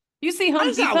 You see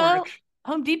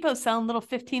Home Depot selling little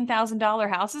 $15,000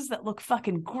 houses that look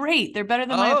fucking great. They're better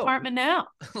than my apartment now.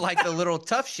 Like the little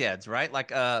Tough Sheds, right?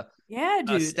 Like yeah,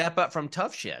 dude. A step up from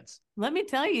Tough Sheds. Let me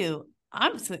tell you,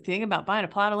 I'm thinking about buying a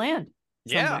plot of land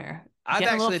somewhere. I've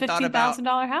actually thought about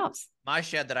 $15,000 house. My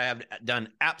shed that I have done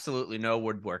absolutely no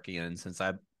woodworking in since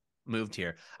I moved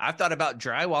here. I've thought about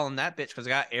drywalling that bitch because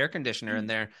I got air conditioner in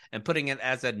there and putting it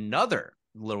as another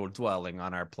little dwelling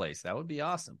on our place. That would be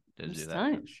awesome to do that.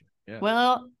 Kind of shit. Yeah.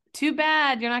 Well, too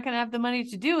bad you're not going to have the money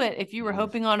to do it if you were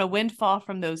hoping on a windfall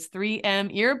from those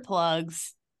 3M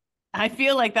earplugs. I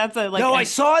feel like that's I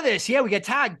saw this. Yeah, we get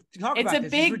tagged. It's a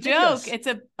big joke.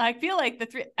 I feel like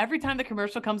every time the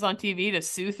commercial comes on TV to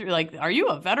sue through, like, are you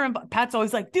a veteran? Pat's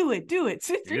always like, do it.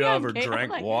 Sue 3M. You ever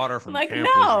drank water from Camp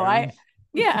no, I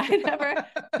never.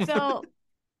 So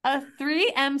a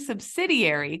 3M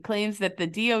subsidiary claims that the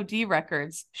DOD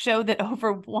records show that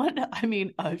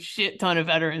a shit ton of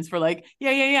veterans were like,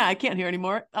 yeah, I can't hear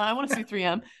anymore. I want to sue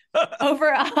 3M.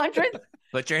 Over 100.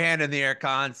 Put your hand in the air,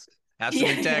 Cons. Have some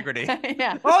integrity.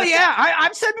 Yeah. Oh yeah,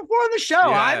 I've said before on the show.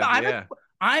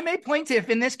 I'm a plaintiff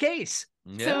in this case.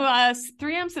 Yeah. So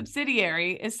 3M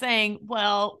subsidiary is saying,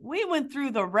 well, we went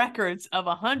through the records of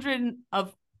a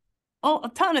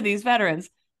ton of these veterans.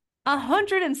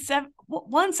 175, 000.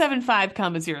 What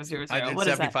is that?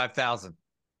 175,000.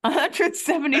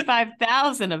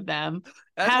 175,000 of them.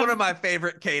 That's one of my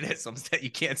favorite cadisms that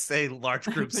you can't say large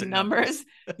groups of numbers.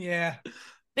 Yeah.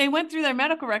 They went through their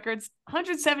medical records.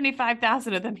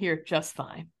 175,000 of them here just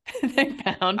fine. They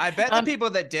found. I bet the people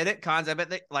that did it, Cons, I bet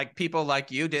they, like people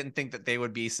like you didn't think that they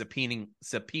would be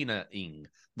subpoenaing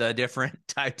the different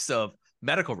types of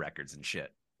medical records and shit.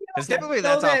 Because typically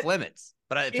that's off limits.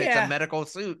 But if it's a medical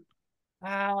suit.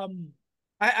 I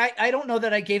don't know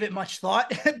that I gave it much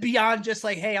thought beyond just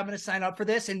like, hey, I'm going to sign up for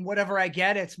this, and whatever I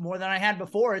get, it's more than I had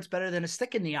before. It's better than a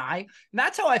stick in the eye. And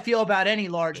that's how I feel about any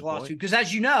large lawsuit. Because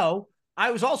as you know,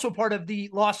 I was also part of the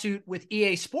lawsuit with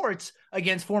EA Sports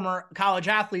against former college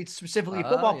athletes, specifically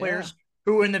football players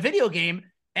who were in the video game.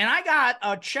 And I got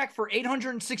a check for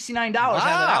 $869 out of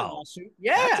that lawsuit.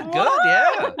 Yeah. That's good.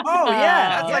 Yeah. Oh,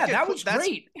 yeah. That was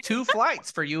great. 2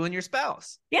 flights for you and your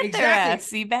spouse. Get their ass,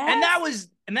 Seabass. And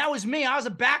that was me. I was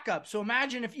a backup. So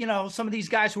imagine if, some of these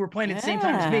guys who were playing at the same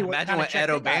time as me. Imagine what Ed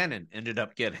O'Bannon ended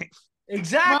up getting.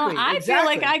 Exactly. Well, I feel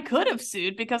like I could have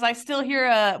sued because I still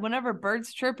hear whenever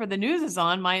birds chirp or the news is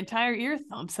on, my entire ear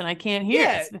thumps and I can't hear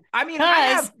it. I mean, I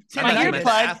have my earplug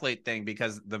athlete thing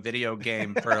because the video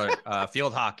game for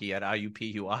field hockey at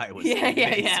IUPUI was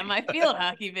amazing. My field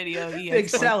hockey video. Big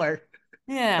seller.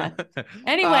 Yeah.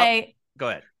 Anyway, go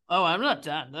ahead. Oh, I'm not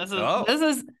done. This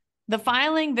is the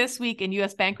filing this week in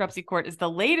U.S. bankruptcy court is the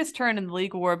latest turn in the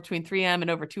legal war between 3M and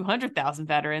over 200,000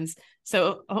 veterans.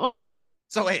 So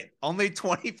wait, only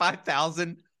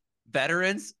 25,000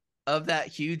 veterans of that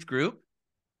huge group.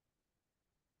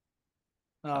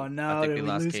 Oh no, did we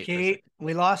lose Kate?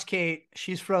 We lost Kate.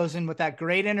 She's frozen with that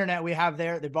great internet we have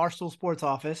there at the Barstool Sports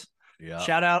office. Yeah.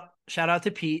 Shout out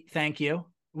to Pete. Thank you.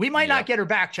 We might not get her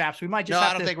back, chaps. We might just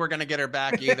I don't think we're going to get her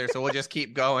back either. So we'll just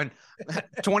keep going.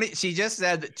 She just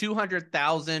said that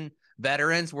 200,000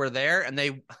 veterans were there and they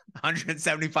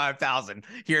 175,000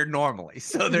 here normally.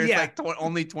 So there's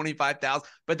only 25,000,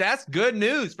 but that's good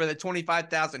news for the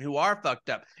 25,000 who are fucked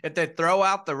up. If they throw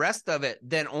out the rest of it,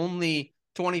 then only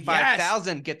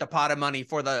 25,000 get the pot of money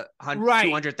for the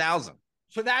 200,000.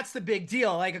 So that's the big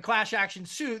deal. Like a class action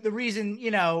suit, the reason,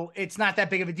 it's not that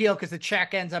big of a deal because the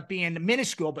check ends up being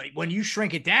minuscule. But when you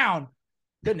shrink it down,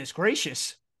 goodness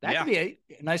gracious, that could be a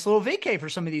nice little vacay for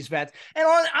some of these vets. And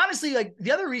honestly, like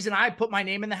the other reason I put my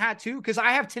name in the hat too, because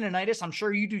I have tinnitus. I'm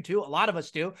sure you do too. A lot of us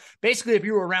do. Basically, if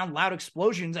you were around loud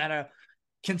explosions at a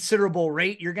considerable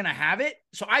rate, you're going to have it.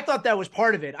 So I thought that was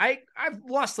part of it. I've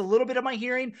lost a little bit of my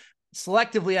hearing.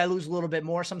 Selectively, I lose a little bit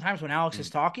more sometimes when Alex is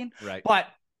talking. Right. But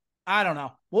I don't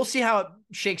know. We'll see how it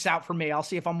shakes out for me. I'll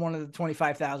see if I'm one of the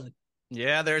 25,000.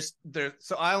 Yeah, there's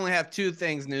so I only have two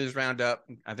things news roundup.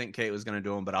 I think Kate was going to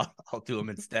do them, but I'll do them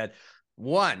instead.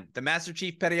 One, the Master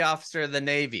Chief Petty Officer of the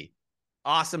Navy.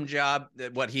 Awesome job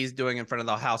at what he's doing in front of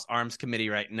the House Arms Committee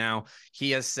right now.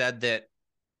 He has said that,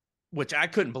 which I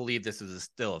couldn't believe this is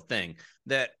still a thing,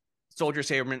 that soldiers,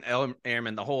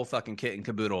 airmen, the whole fucking kit and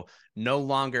caboodle,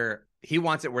 he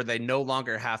wants it where they no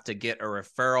longer have to get a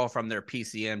referral from their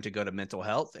PCM to go to mental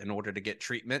health in order to get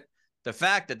treatment. The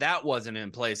fact that wasn't in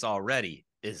place already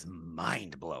is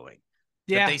mind-blowing.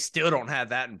 Yeah. But they still don't have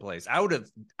that in place.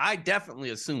 I definitely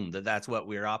assumed that that's what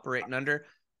we were operating under.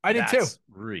 I did too.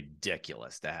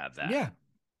 Ridiculous to have that. Yeah.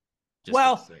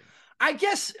 Well, I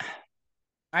guess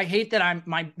I hate that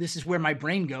this is where my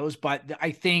brain goes, but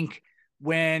I think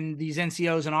when these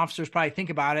NCOs and officers probably think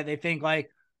about it, they think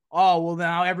like, oh, well,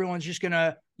 now everyone's just going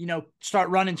to, start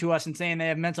running to us and saying they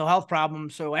have mental health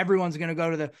problems. So everyone's going to go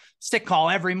to the sick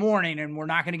call every morning and we're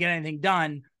not going to get anything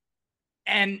done.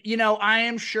 And, I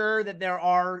am sure that there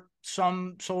are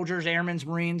some soldiers, airmen,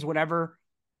 Marines, whatever,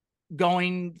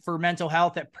 going for mental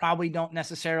health that probably don't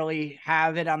necessarily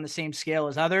have it on the same scale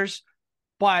as others.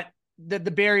 But the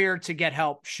barrier to get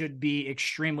help should be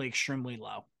extremely, extremely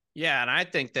low. Yeah, and I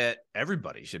think that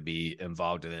everybody should be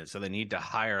involved in it. So they need to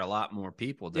hire a lot more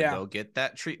people to go get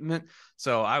that treatment.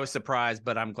 So I was surprised,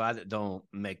 but I'm glad that don't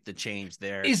make the change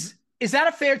there. Is that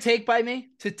a fair take by me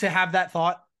to have that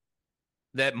thought?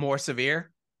 That more severe?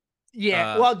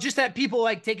 Yeah, well, just that people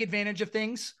like take advantage of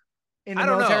things in the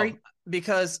military. Know,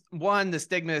 because one, the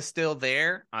stigma is still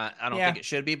there. I don't think it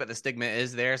should be, but the stigma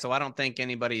is there. So I don't think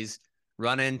anybody's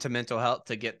run into mental health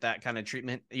to get that kind of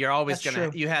treatment. You're always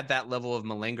you had that level of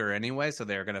malinger anyway, so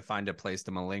they're going to find a place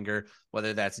to malinger,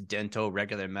 whether that's dental,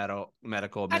 regular medical,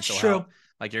 mental health.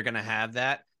 Like you're going to have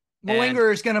that.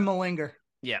 Malinger is going to malinger.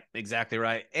 Yeah, exactly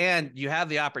right. And you have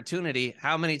the opportunity.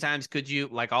 How many times could you,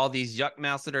 like all these yuck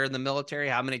mouths that are in the military,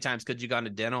 how many times could you go to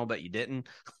dental, but you didn't?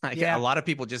 A lot of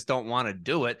people just don't want to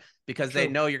do it because they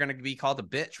know you're going to be called a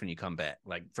bitch when you come back,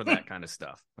 like for that kind of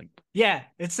stuff. Like, yeah,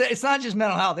 it's not just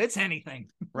mental health. It's anything.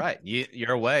 Right.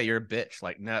 You're away. You're a bitch.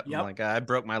 Like, no, like I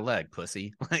broke my leg,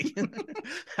 pussy. Like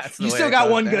that's the you still got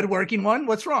one good working one.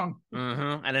 What's wrong?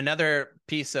 Mm-hmm. And another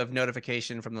piece of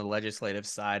notification from the legislative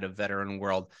side of Veteran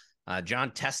World.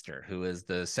 John Tester, who is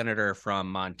the senator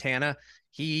from Montana,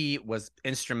 he was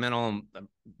instrumental,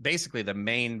 basically the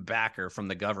main backer from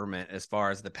the government as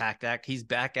far as the PACT Act. He's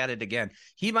back at it again.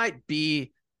 He might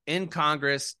be in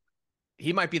Congress.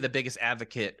 He might be the biggest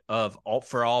advocate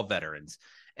for all veterans.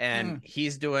 And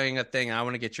he's doing a thing. I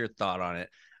want to get your thought on it,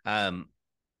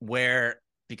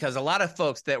 because a lot of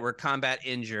folks that were combat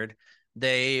injured,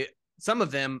 some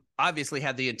of them obviously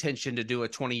had the intention to do a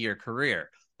 20-year career.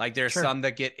 Like there's some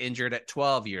that get injured at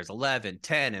 12 years, 11,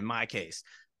 10 in my case.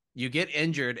 You get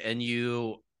injured and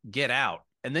you get out,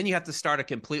 and then you have to start a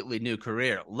completely new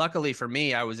career. Luckily for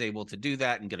me, I was able to do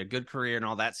that and get a good career and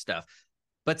all that stuff.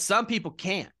 But some people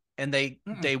can't, and they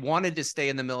wanted to stay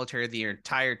in the military the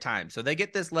entire time. So they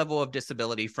get this level of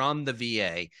disability from the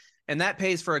VA, and that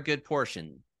pays for a good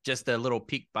portion. Just a little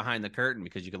peek behind the curtain,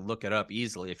 because you can look it up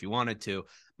easily if you wanted to.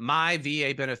 My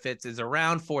VA benefits is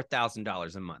around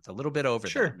 $4,000 a month, a little bit over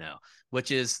that now,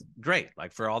 which is great.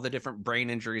 Like for all the different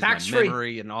brain injuries, my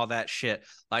memory and all that shit.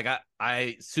 Like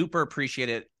I super appreciate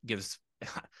it.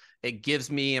 It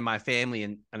gives me and my family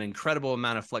an incredible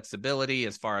amount of flexibility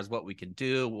as far as what we can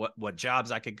do, what jobs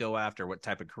I could go after, what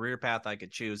type of career path I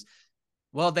could choose.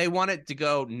 Well, they want it to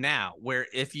go now, where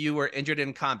if you were injured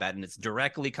in combat and it's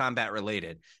directly combat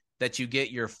related, that you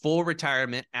get your full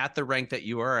retirement at the rank that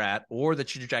you are at, or the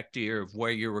trajectory of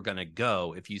where you were going to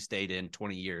go if you stayed in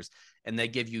 20 years. And they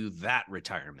give you that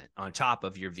retirement on top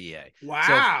of your VA.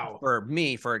 Wow. So for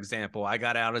me, for example, I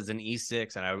got out as an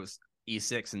E6 and I was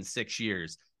E6 in 6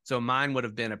 years. So mine would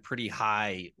have been a pretty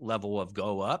high level of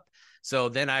go up. So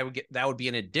then that would be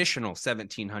an additional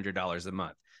 $1,700 a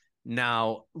month.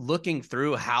 Now, looking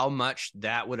through how much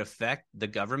that would affect the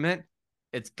government,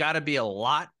 it's got to be a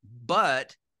lot,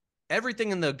 but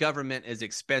everything in the government is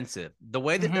expensive. The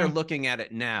way that they're looking at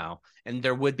it now, and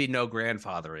there would be no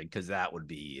grandfathering because that would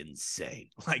be insane.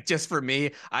 Like, just for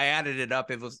me, I added it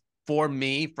up. It was for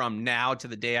me from now to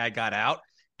the day I got out.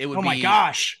 It would be, my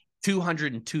gosh,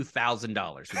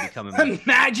 $202,000 would be coming.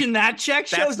 Imagine that check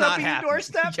shows up at your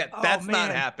doorstep. Yeah, that's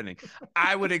not happening.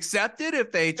 I would accept it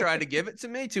if they tried to give it to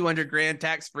me. 200 grand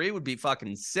tax free would be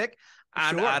fucking sick.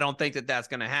 Sure. I don't think that that's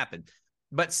going to happen.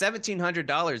 But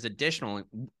 $1,700 additional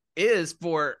is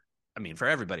for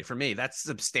everybody. For me, that's a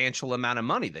substantial amount of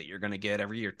money that you're going to get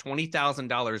every year.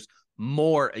 $20,000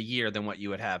 more a year than what you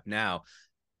would have now.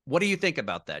 What do you think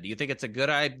about that? Do you think it's a good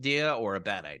idea or a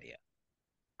bad idea?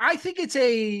 I think it's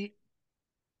a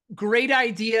great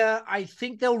idea. I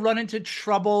think they'll run into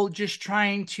trouble just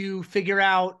trying to figure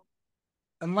out,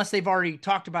 unless they've already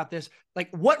talked about this, like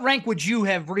what rank would you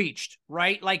have reached,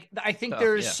 right? Like, I think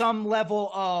there's some level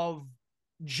of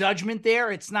judgment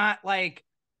there. It's not like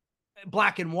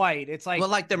black and white. It's like, well,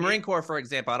 like the Marine Corps, for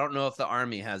example, I don't know if the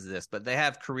Army has this, but they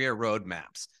have career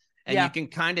roadmaps, and you can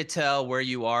kind of tell where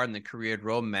you are in the career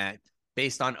roadmap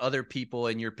based on other people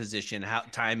in your position, how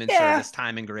time in service,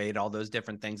 time in grade, all those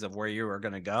different things of where you are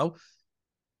going to go.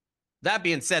 That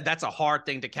being said, that's a hard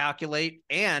thing to calculate,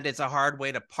 and it's a hard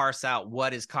way to parse out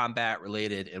what is combat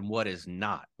related and what is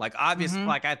not. Like, obviously,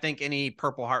 like I think any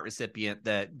Purple Heart recipient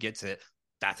that gets it,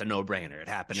 that's a no-brainer. It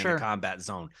happened in a combat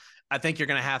zone. I think you're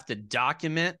going to have to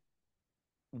document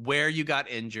where you got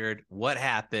injured, what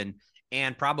happened,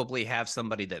 and probably have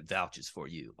somebody that vouches for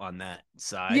you on that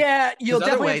side. Yeah, you'll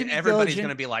definitely have to be everybody's going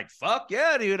to be like, fuck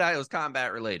yeah, dude, it was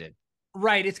combat related.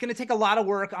 Right. It's going to take a lot of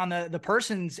work on the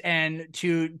person's end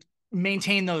to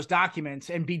maintain those documents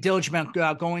and be diligent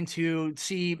going to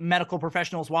see medical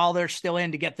professionals while they're still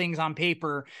in to get things on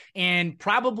paper, and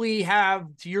probably have,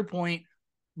 to your point,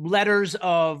 letters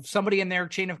of somebody in their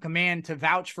chain of command to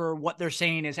vouch for what they're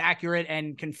saying is accurate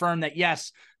and confirm that,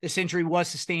 yes, this injury was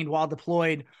sustained while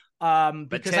deployed. But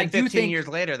because 10, 15 years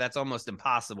later, that's almost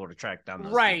impossible to track down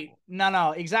those people.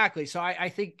 No, exactly. So I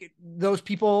think those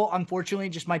people, unfortunately,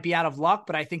 just might be out of luck,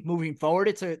 but I think moving forward,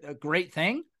 it's a great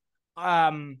thing.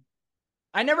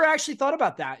 I never actually thought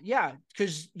about that. Yeah,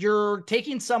 because you're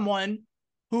taking someone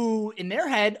who in their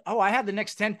head, I have the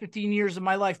next 10, 15 years of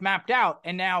my life mapped out,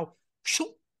 and now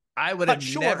I would have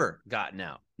never gotten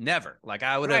out. Never. Like,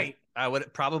 I would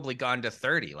have probably gone to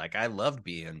 30. Like, I loved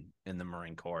being in the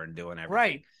Marine Corps and doing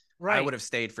everything. Right. I would have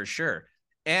stayed for sure.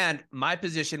 And my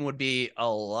position would be a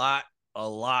lot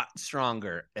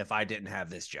stronger if I didn't have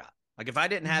this job. Like, if I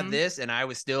didn't have this and I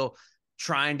was still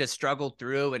trying to struggle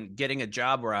through and getting a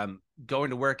job where I'm going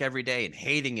to work every day and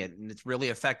hating it, and it's really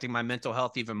affecting my mental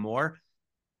health even more,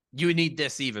 you need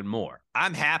this even more.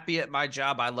 I'm happy at my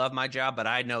job. I love my job, but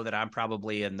I know that I'm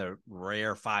probably in the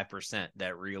rare 5%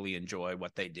 that really enjoy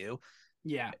what they do.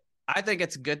 Yeah. I think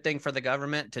it's a good thing for the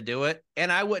government to do it.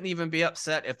 And I wouldn't even be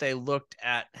upset if they looked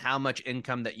at how much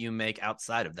income that you make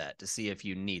outside of that to see if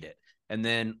you need it. And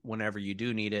then whenever you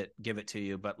do need it, give it to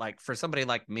you. But like, for somebody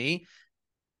like me,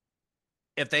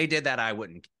 if they did that, I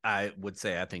would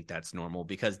say I think that's normal,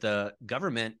 because the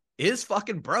government is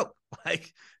fucking broke.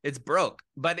 Like, it's broke.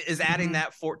 But is adding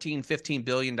that $14-15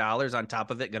 billion on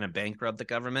top of it going to bankrupt the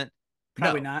government?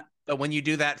 Probably not. But when you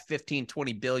do that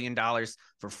 $15-20 billion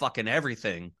for fucking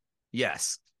everything,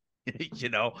 yes.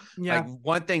 Like,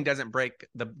 one thing doesn't break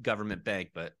the government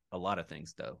bank, but a lot of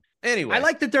things do. Anyway, I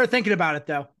like that they're thinking about it,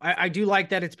 though. I do like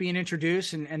that it's being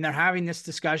introduced and they're having this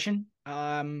discussion.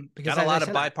 Because got a lot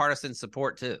of bipartisan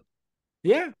support too.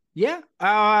 Yeah.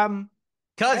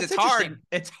 Because it's hard.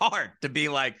 It's hard to be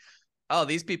like, oh,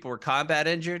 these people were combat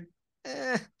injured.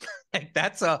 Like,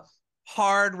 that's a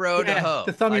hard road to hoe.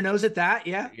 To thumb your nose at that.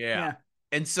 Yeah.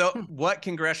 And so what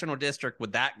congressional district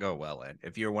would that go well in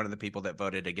if you're one of the people that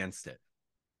voted against it?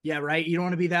 Yeah, right. You don't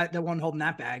want to be that one holding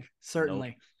that bag.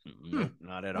 Certainly. Nope,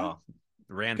 not at all.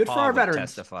 Rand Good Paul for our would veterans.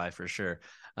 testify for sure.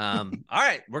 All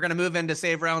right, we're going to move into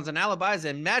save rounds and alibis,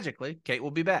 and magically, Kate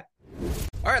will be back.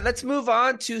 All right, let's move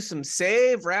on to some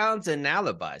save rounds and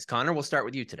alibis. Connor, we'll start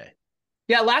with you today.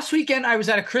 Yeah, last weekend I was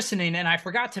at a christening, and I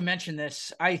forgot to mention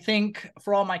this. I think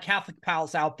for all my Catholic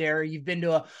pals out there, you've been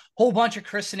to a whole bunch of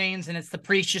christenings, and it's the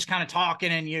priest just kind of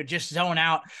talking, and you just zone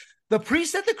out. The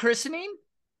priest at the christening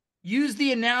used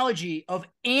the analogy of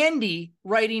Andy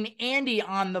writing Andy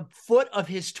on the foot of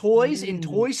his toys in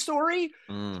Toy Story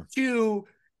to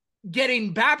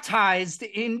getting baptized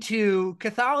into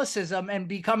Catholicism and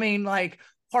becoming like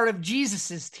part of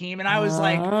Jesus's team. And I was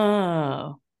like,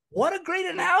 what a great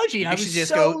analogy. I was just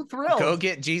so thrilled. Go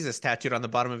get Jesus tattooed on the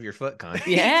bottom of your foot, Con.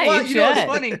 Yeah, well, you you know, should.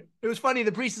 it's funny. It was funny.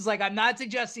 The priest is like, I'm not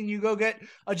suggesting you go get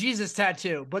a Jesus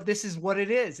tattoo, but this is what it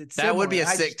is. It's that similar. would be a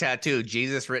sick tattoo.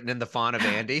 Jesus written in the font of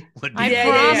Andy. Would be I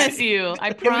promise you.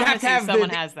 I promise you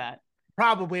someone has that.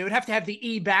 Probably. It would have to have the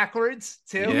E backwards,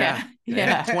 too.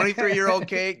 Yeah. 23-year-old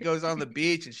Kate goes on the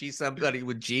beach and she's somebody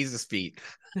with Jesus feet.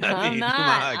 I'm not.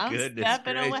 My I'm goodness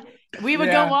stepping gracious. away. We would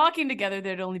go walking together.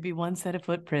 There'd only be one set of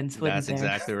footprints. That's there?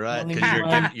 exactly right. Only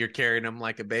Because you're carrying them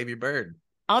like a baby bird.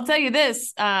 I'll tell you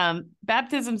this.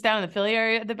 Baptisms down in the Philly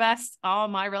area are the best. All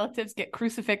my relatives get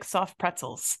crucifix soft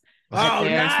pretzels. Oh,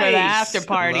 nice. For the after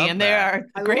party. And they are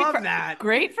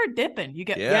great for dipping. You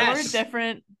get four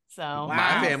different. So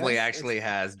my family actually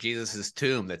has Jesus's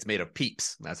tomb that's made of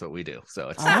peeps. That's what we do. So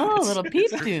it's a little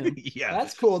peep tomb. Yeah,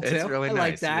 that's cool too. It's really I nice.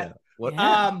 like that. Yeah. What?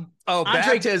 Andre,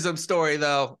 baptism story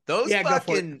though. Those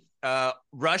fucking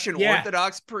Russian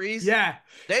Orthodox priests. Yeah,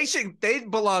 they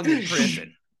belong in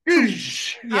prison.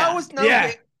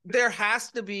 There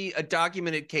has to be a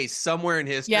documented case somewhere in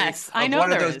history. Yes, I know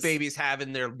one of those babies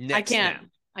having their necks snapped.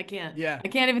 I can't. Yeah. I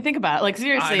can't even think about it. Like,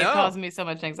 seriously, it caused me so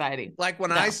much anxiety. Like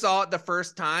when I saw it the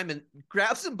first time and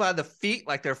grabs them by the feet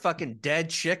like they're fucking dead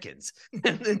chickens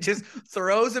and then just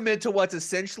throws them into what's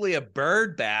essentially a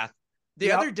bird bath.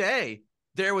 The other day,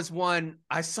 there was one,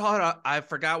 I saw it, I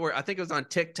forgot where, I think it was on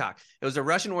TikTok. It was a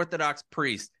Russian Orthodox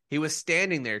priest. He was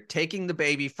standing there taking the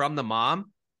baby from the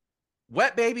mom.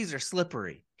 Wet babies are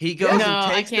slippery. He goes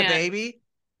and takes the baby,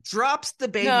 drops the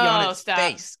baby on its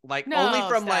face, like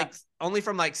only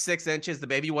from like 6 inches. The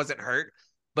baby wasn't hurt,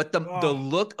 but the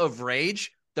look of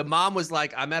rage. The mom was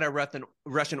like, "I'm at a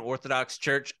Russian Orthodox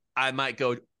church. I might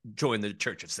go join the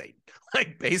Church of Satan."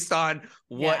 Like based on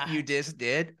what you just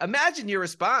did. Imagine your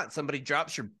response. Somebody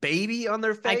drops your baby on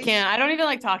their face. I can't. I don't even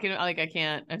like talking. Like I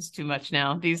can't. It's too much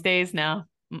now. These days now.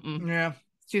 Yeah.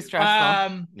 Too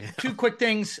stressful. 2 quick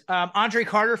things. Andre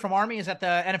Carter from Army is at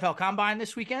the NFL Combine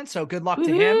this weekend, so good luck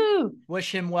to him.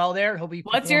 Wish him well there. He'll be.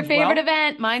 What's your favorite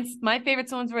event? My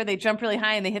favorite's the ones where they jump really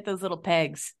high and they hit those little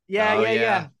pegs. Yeah.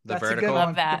 The That's vertical. a good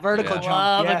one. That. The vertical jump.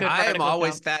 I am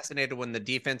always fascinated when the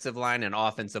defensive line and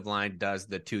offensive line does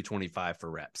the 225 for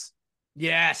reps.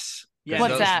 Yes.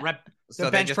 What's that? So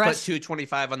they just put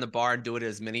 225 on the bar and do it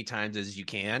as many times as you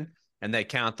can, and they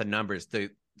count the numbers,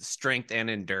 the strength and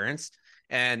endurance.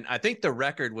 And I think the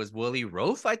record was Willie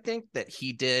Roaf. I think that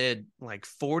he did like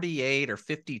 48 or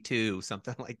 52,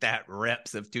 something like that,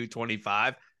 reps of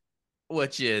 225,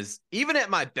 which is, even at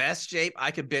my best shape,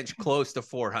 I could bench close to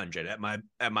 400 at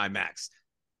my max.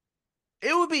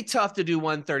 It would be tough to do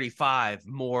 135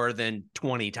 more than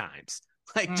 20 times.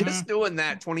 Like just doing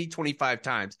that 25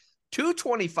 times.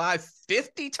 225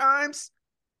 50 times?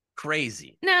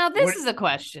 Crazy. Now, this is a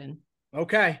question.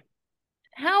 Okay.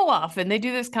 How often they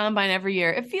do this combine every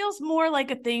year? It feels more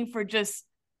like a thing for just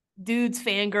dudes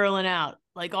fangirling out.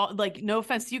 Like no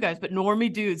offense to you guys, but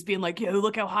normie dudes being like, yo,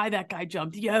 look how high that guy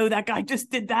jumped. Yo, that guy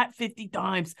just did that 50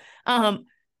 times.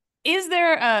 Is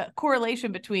there a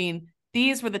correlation between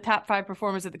these were the top 5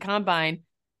 performers at the combine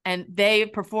and they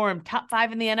performed top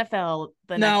 5 in the NFL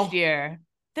next year?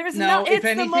 There's no, it's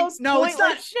the most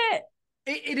pointless shit.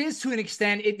 It is to an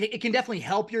extent. It can definitely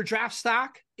help your draft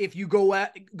stock if you go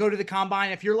to the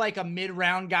combine. If you're like a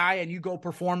mid-round guy and you go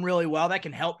perform really well, that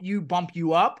can help you bump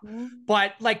you up.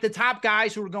 But like the top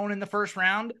guys who are going in the first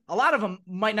round, a lot of them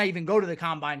might not even go to the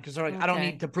combine because they're like, I don't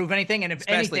need to prove anything. And if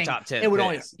especially anything, top 10 it would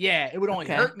only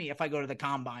hurt me if I go to the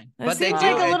combine. But they do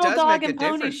like a little dog and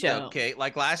pony show. Okay,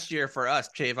 like last year for us,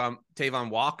 Tavon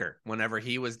Walker, whenever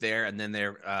he was there, and then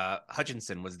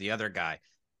Hutchinson was the other guy.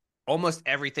 Almost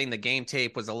everything, the game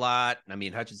tape was a lot. I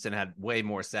mean, Hutchinson had way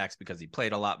more sacks because he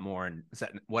played a lot more and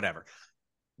whatever.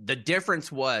 The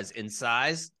difference was in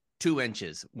size, 2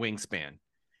 inches wingspan.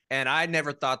 And I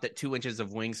never thought that 2 inches of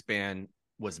wingspan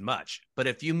was much. But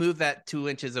if you move that 2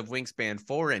 inches of wingspan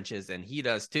 4 inches, and he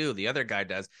does too, the other guy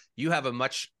does, you have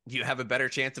a better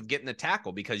chance of getting the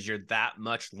tackle because you're that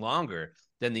much longer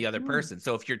than the other person.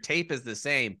 So if your tape is the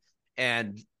same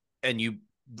and you,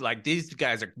 like, these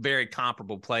guys are very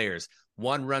comparable players.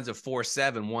 One runs a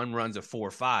 4.7, one runs a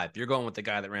 4.5. You're going with the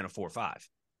guy that ran a 4.5.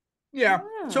 Yeah.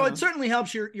 So it certainly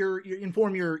helps your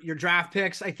inform your draft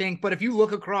picks, I think. But if you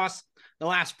look across the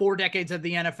last 4 decades of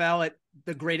the NFL at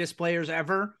the greatest players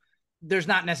ever, there's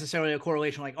not necessarily a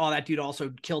correlation like, oh, that dude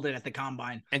also killed it at the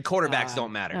combine. And quarterbacks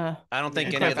don't matter. I don't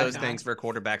think any of those things for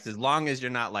quarterbacks, as long as you're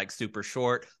not like super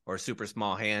short or super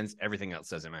small hands, everything else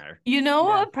doesn't matter. You know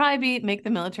what would probably make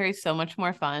the military so much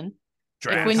more fun?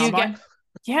 Draft. When you get,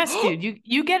 yes, dude,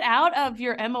 you get out of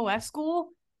your MOS school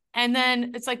and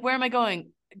then it's like, where am I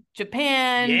going?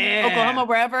 Japan, Oklahoma,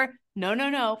 wherever.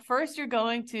 No. First, you're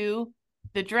going to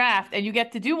the draft and you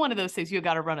get to do one of those things. You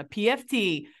got to run a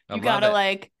PFT. You got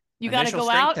to you got to go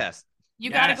out. Test.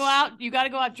 You got to go out. You got to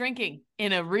go out drinking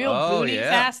in a real booty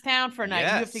ass town for a night. You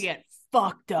have to get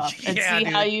fucked up and see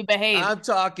how you behave. I'm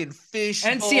talking fish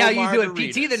and see how you do at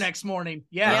PT the next morning.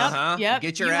 Yeah. Yep.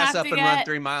 Get your ass up and run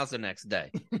 3 miles the next day.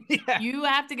 You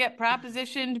have to get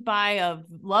propositioned by a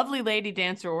lovely lady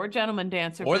dancer or gentleman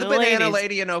dancer. Or the banana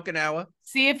lady in Okinawa.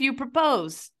 See if you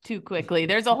propose too quickly.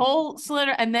 There's a whole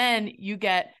slitter. And then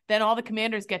then all the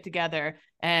commanders get together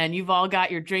and you've all got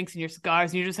your drinks and your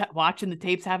cigars and you're just watching the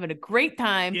tapes, having a great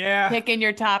time, picking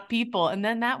your top people. And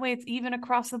then that way it's even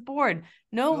across the board.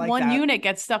 No one unit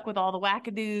gets stuck with all the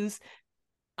wackadoos.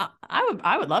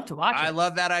 I would love to watch it. I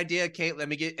love that idea, Kate. Let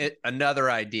me get another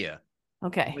idea.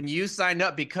 Okay. When you signed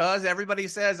up, because everybody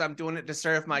says I'm doing it to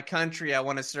serve my country, I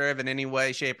want to serve in any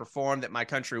way, shape, or form that my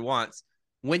country wants.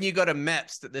 When you go to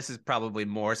MEPS, this is probably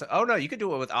more. So, oh no, you could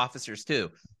do it with officers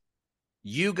too.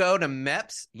 You go to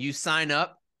MEPS, you sign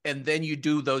up, and then you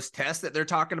do those tests that they're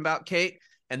talking about, Kate.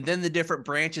 And then the different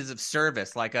branches of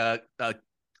service, like a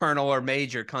colonel or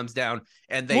major, comes down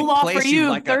and they place you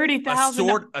like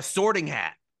a sorting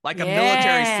hat. Like a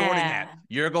military sorting hat.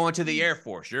 You're going to the Air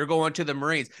Force. You're going to the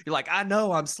Marines. You're like, I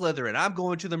know I'm Slytherin. I'm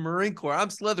going to the Marine Corps. I'm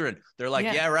Slytherin. They're like,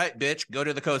 yeah right, bitch. Go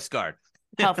to the Coast Guard.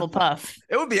 Hufflepuff.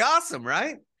 It would be awesome,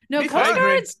 right? No,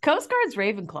 Coast Guard's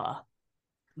Ravenclaw.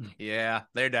 Yeah,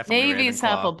 they're definitely Navy's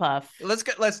Ravenclaw.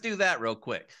 Hufflepuff. Let's do that real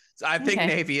quick. So I think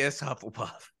Navy is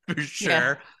Hufflepuff for sure.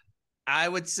 Yeah. I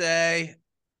would say,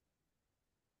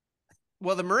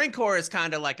 well, the Marine Corps is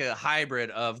kind of like a hybrid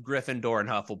of Gryffindor and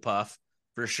Hufflepuff.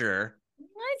 For sure.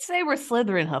 I'd say we're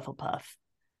Slytherin Hufflepuff.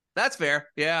 That's fair.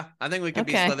 Yeah. I think we could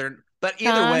be Slytherin. But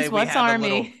either way, we have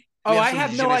Army? I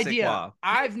have no idea.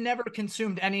 I've never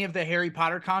consumed any of the Harry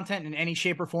Potter content in any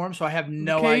shape or form, so I have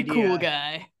no idea. Cool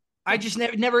guy. I just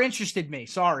never interested me.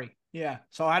 Sorry. Yeah.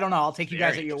 So I don't know. I'll take you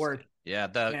guys at your word. Yeah.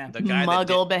 The guy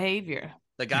Muggle behavior.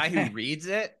 The guy who reads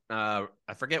it, I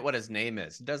forget what his name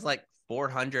is. He does like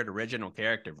 400 original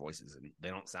character voices and they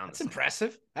don't sound That's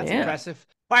impressive. That's impressive.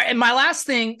 All right, and my last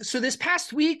thing, so this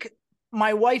past week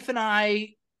my wife and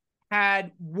I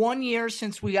had 1 year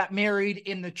since we got married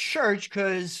in the church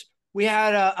because we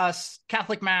had a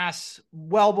Catholic mass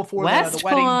well before the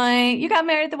wedding. Point. You got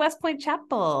married at the West Point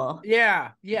Chapel.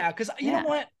 Yeah, because you know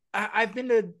what? I've been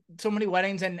to so many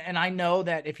weddings, and I know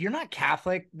that if you're not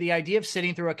Catholic, the idea of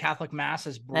sitting through a Catholic mass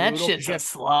is brutal. That shit's a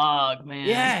slog, man.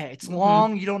 Yeah, it's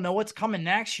long. You don't know what's coming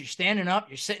next. You're standing up.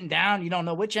 You're sitting down. You don't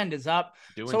know which end is up.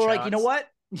 So we're like, you know what?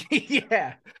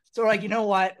 Yeah. So we're like, you know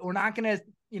what? We're not going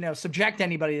to, subject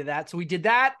anybody to that. So we did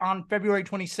that on February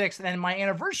 26th. And then my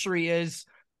anniversary is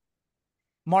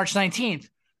March 19th.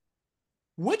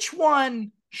 Which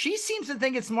one? She seems to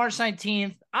think it's March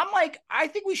 19th. I'm like, I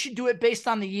think we should do it based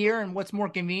on the year and what's more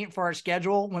convenient for our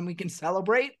schedule when we can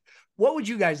celebrate. What would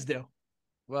you guys do?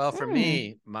 Well, for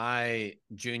me, my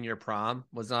junior prom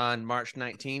was on March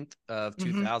 19th of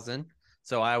 2000.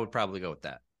 So I would probably go with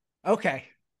that. Okay.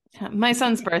 My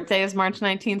son's birthday is March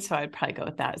 19th, so I'd probably go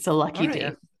with that. It's a lucky day.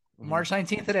 Yeah. March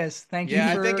 19th it is. Thank you.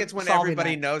 Yeah, I think it's when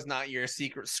everybody knows not your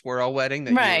secret squirrel wedding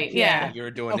that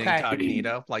you're doing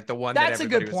incognito, like the one that's a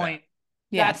good point.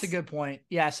 Yes. That's a good point.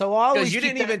 Yeah. So always you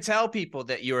didn't even tell people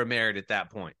that you were married at that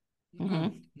point.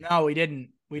 Mm-hmm. No, we didn't.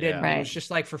 We didn't. Right. It was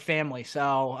just like for family.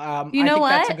 So I think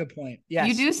that's a good point. Yes.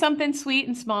 You do something sweet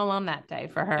and small on that day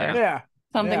for her. Yeah.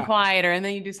 Something quieter, and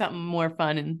then you do something more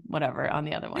fun and whatever on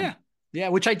the other one. Yeah. Yeah,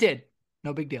 which I did.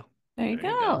 No big deal. There you go.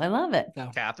 I love it. So,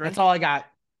 Catherine? That's all I got.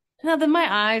 Now then my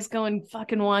eyes going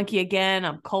fucking wonky again.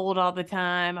 I'm cold all the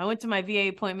time. I went to my VA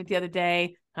appointment the other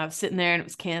day. I was sitting there and it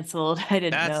was canceled. I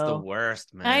didn't know. That's the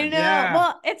worst, man. I know. Yeah.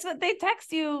 Well, it's what they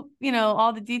text you,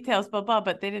 all the details,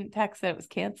 but they didn't text that it was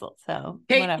canceled. So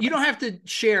Hey, whatever. you don't have to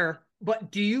share,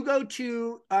 but do you go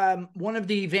to one of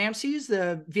the VAMCs,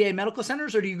 the VA medical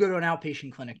centers, or do you go to an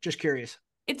outpatient clinic? Just curious.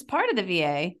 It's part of the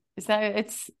VA. Is that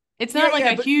it's not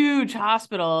like a huge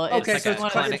hospital. Okay, it's so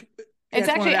like a clinic. It's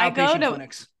actually I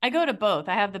go to both.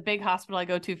 I have the big hospital I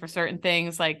go to for certain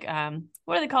things, like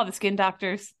what do they call the skin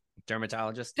doctors?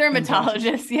 Dermatologist.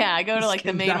 Yeah, I go to like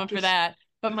the main one for that.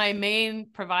 But my main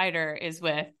provider is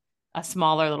with a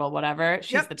smaller little whatever.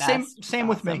 She's the best. Same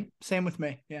with me. Same with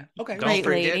me. Yeah. Okay. Don't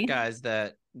forget, guys,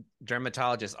 that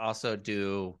dermatologists also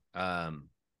do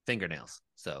fingernails.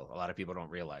 So a lot of people don't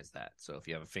realize that. So if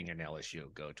you have a fingernail issue,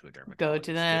 go to a dermatologist. Go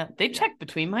to that. They checked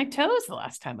between my toes the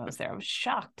last time I was there. I was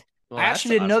shocked. Well, I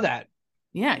actually didn't know that.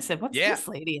 Yeah, I said, "What's this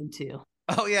lady into?"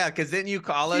 Oh yeah, because then you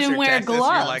call us didn't or wear text us,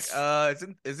 gloves. you're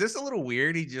like, is this a little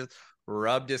weird? He just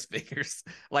rubbed his fingers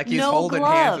like he's No holding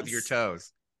hands with gloves. your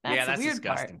toes. That's That's the weird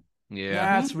disgusting. part.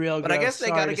 Yeah, That's real. but I gross. guess they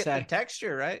Sorry got to to get say. the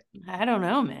texture right. I don't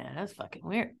know, man. That's fucking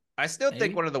weird. I still think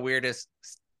Maybe. one of the weirdest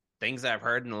things I've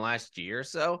heard in the last year or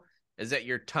so is that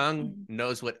your tongue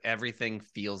knows what everything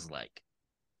feels like.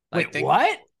 Wait,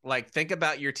 what? Like, think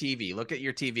about your TV. Look at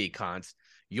your TV, Cons.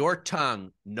 Your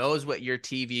tongue knows what your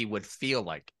TV would feel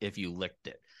like if you licked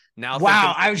it. Now,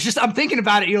 Wow, I'm thinking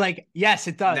about it. You're like, yes,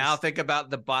 it does. Now think about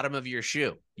the bottom of your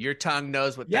shoe. Your tongue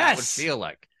knows what that would feel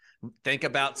like. Think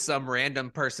about some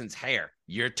random person's hair.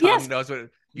 Your tongue knows what tongue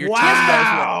knows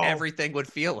what everything would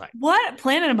feel like. What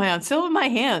planet am I on? So with my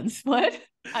hands. What?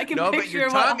 I can picture but your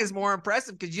tongue is more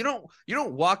impressive because you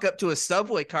don't walk up to a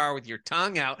subway car with your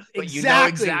tongue out, but you know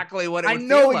exactly what it would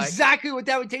feel like. Exactly what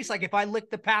that would taste like if I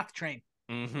licked the PATH train.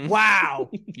 Mm-hmm. Wow.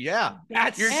 Yeah.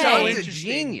 That's your so tongue is a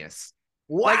interesting. genius.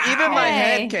 Wow. Like even my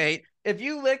head, Kate, if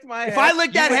you licked my head. If I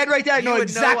licked that head right there, I know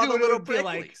exactly what what it would feel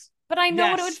like. But I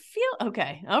know what it would feel.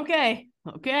 Okay.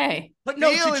 But no,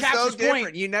 feel to is Chaps' so point,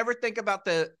 different. You never think about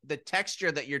the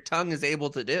texture that your tongue is able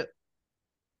to do.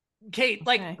 Kate,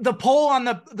 like the pole on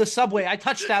the subway, I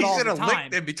touched that all the time. You should have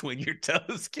licked in between your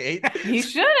toes, Kate. He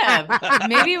should have.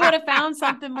 Maybe he would have found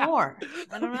something more.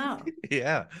 I don't know.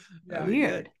 Yeah.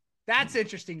 Weird. That's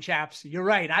interesting, Chaps. You're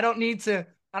right. I don't need to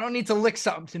lick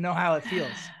something to know how it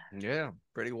feels. Yeah,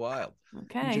 pretty wild.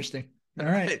 Okay. Interesting. All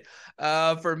right.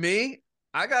 For me,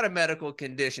 I got a medical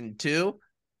condition too.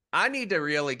 I need to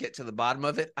really get to the bottom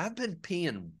of it. I've been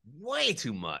peeing way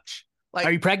too much. Like,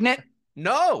 are you pregnant?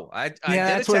 No,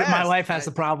 that's what my wife has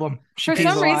the problem. For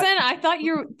some reason, I thought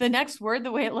the next word,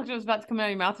 the way it looked, it was about to come out of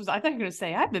your mouth, was I thought you were going to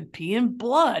say, I've been peeing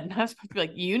blood. And I was supposed to be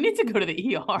like, you need to go to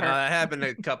the ER. That happened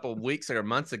a couple weeks or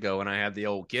months ago when I had the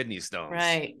old kidney stones.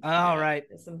 Right. All right.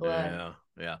 Some blood.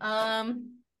 Yeah.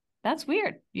 That's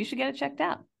weird. You should get it checked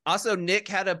out. Also, Nick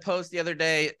had a post the other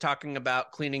day talking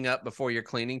about cleaning up before your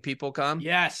cleaning people come.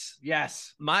 Yes.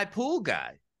 My pool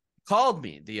guy called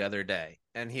me the other day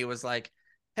and he was like,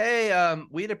 hey,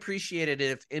 we'd appreciate it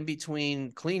if in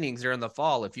between cleanings during the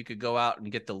fall, if you could go out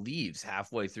and get the leaves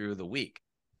halfway through the week.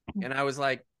 And I was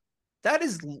like, that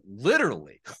is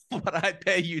literally what I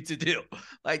pay you to do.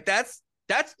 Like, that's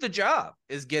the job,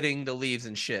 is getting the leaves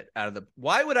and shit out of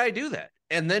why would I do that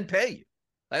and then pay you?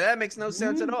 Like, that makes no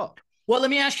sense at all. Well, let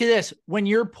me ask you this. When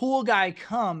your pool guy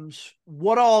comes,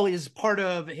 what all is part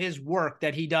of his work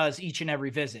that he does each and every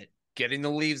visit? Getting the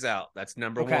leaves out. That's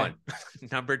number one.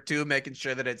 Number two, making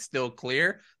sure that it's still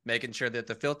clear, making sure that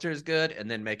the filter is good,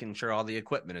 and then making sure all the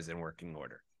equipment is in working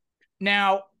order.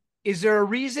 Now, is there a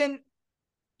reason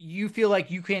you feel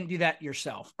like you can't do that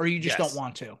yourself, or you just don't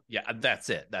want to? Yeah, that's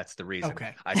it. That's the reason.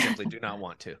 Okay. I simply do not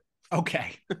want to.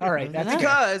 Okay. All right. That's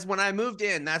because when I moved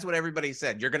in, that's what everybody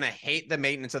said. You're going to hate the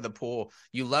maintenance of the pool.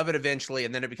 You love it eventually,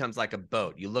 and then it becomes like a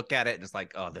boat. You look at it, and it's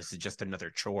like, oh, this is just another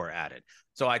chore added.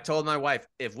 So I told my wife,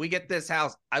 if we get this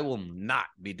house, I will not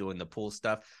be doing the pool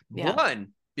stuff. Yeah.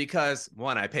 One, because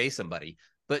I pay somebody.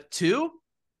 But two,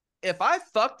 if I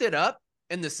fucked it up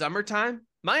in the summertime,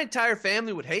 my entire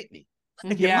family would hate me.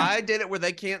 If I did it where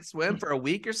they can't swim for a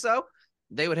week or so,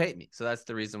 they would hate me. So that's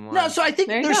the reason why. No, so I think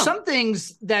there's some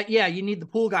things that, you need the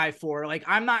pool guy for. Like,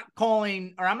 I'm not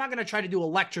going to try to do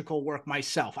electrical work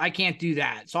myself. I can't do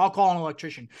that. So I'll call an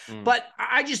electrician. But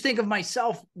I just think of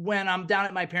myself when I'm down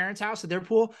at my parents' house at their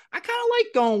pool. I kind of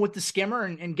like going with the skimmer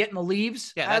and getting the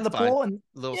leaves out of the pool. And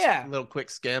little quick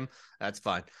skim. That's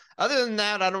fine. Other than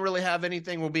that, I don't really have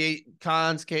anything.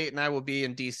 Kate and I will be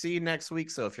in DC next week.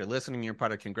 So if you're listening, you're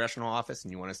part of congressional office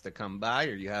and you want us to come by,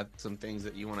 or you have some things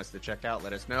that you want us to check out,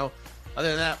 let us know. Other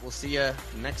than that, we'll see you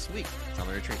next week. It's On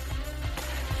the Retreat.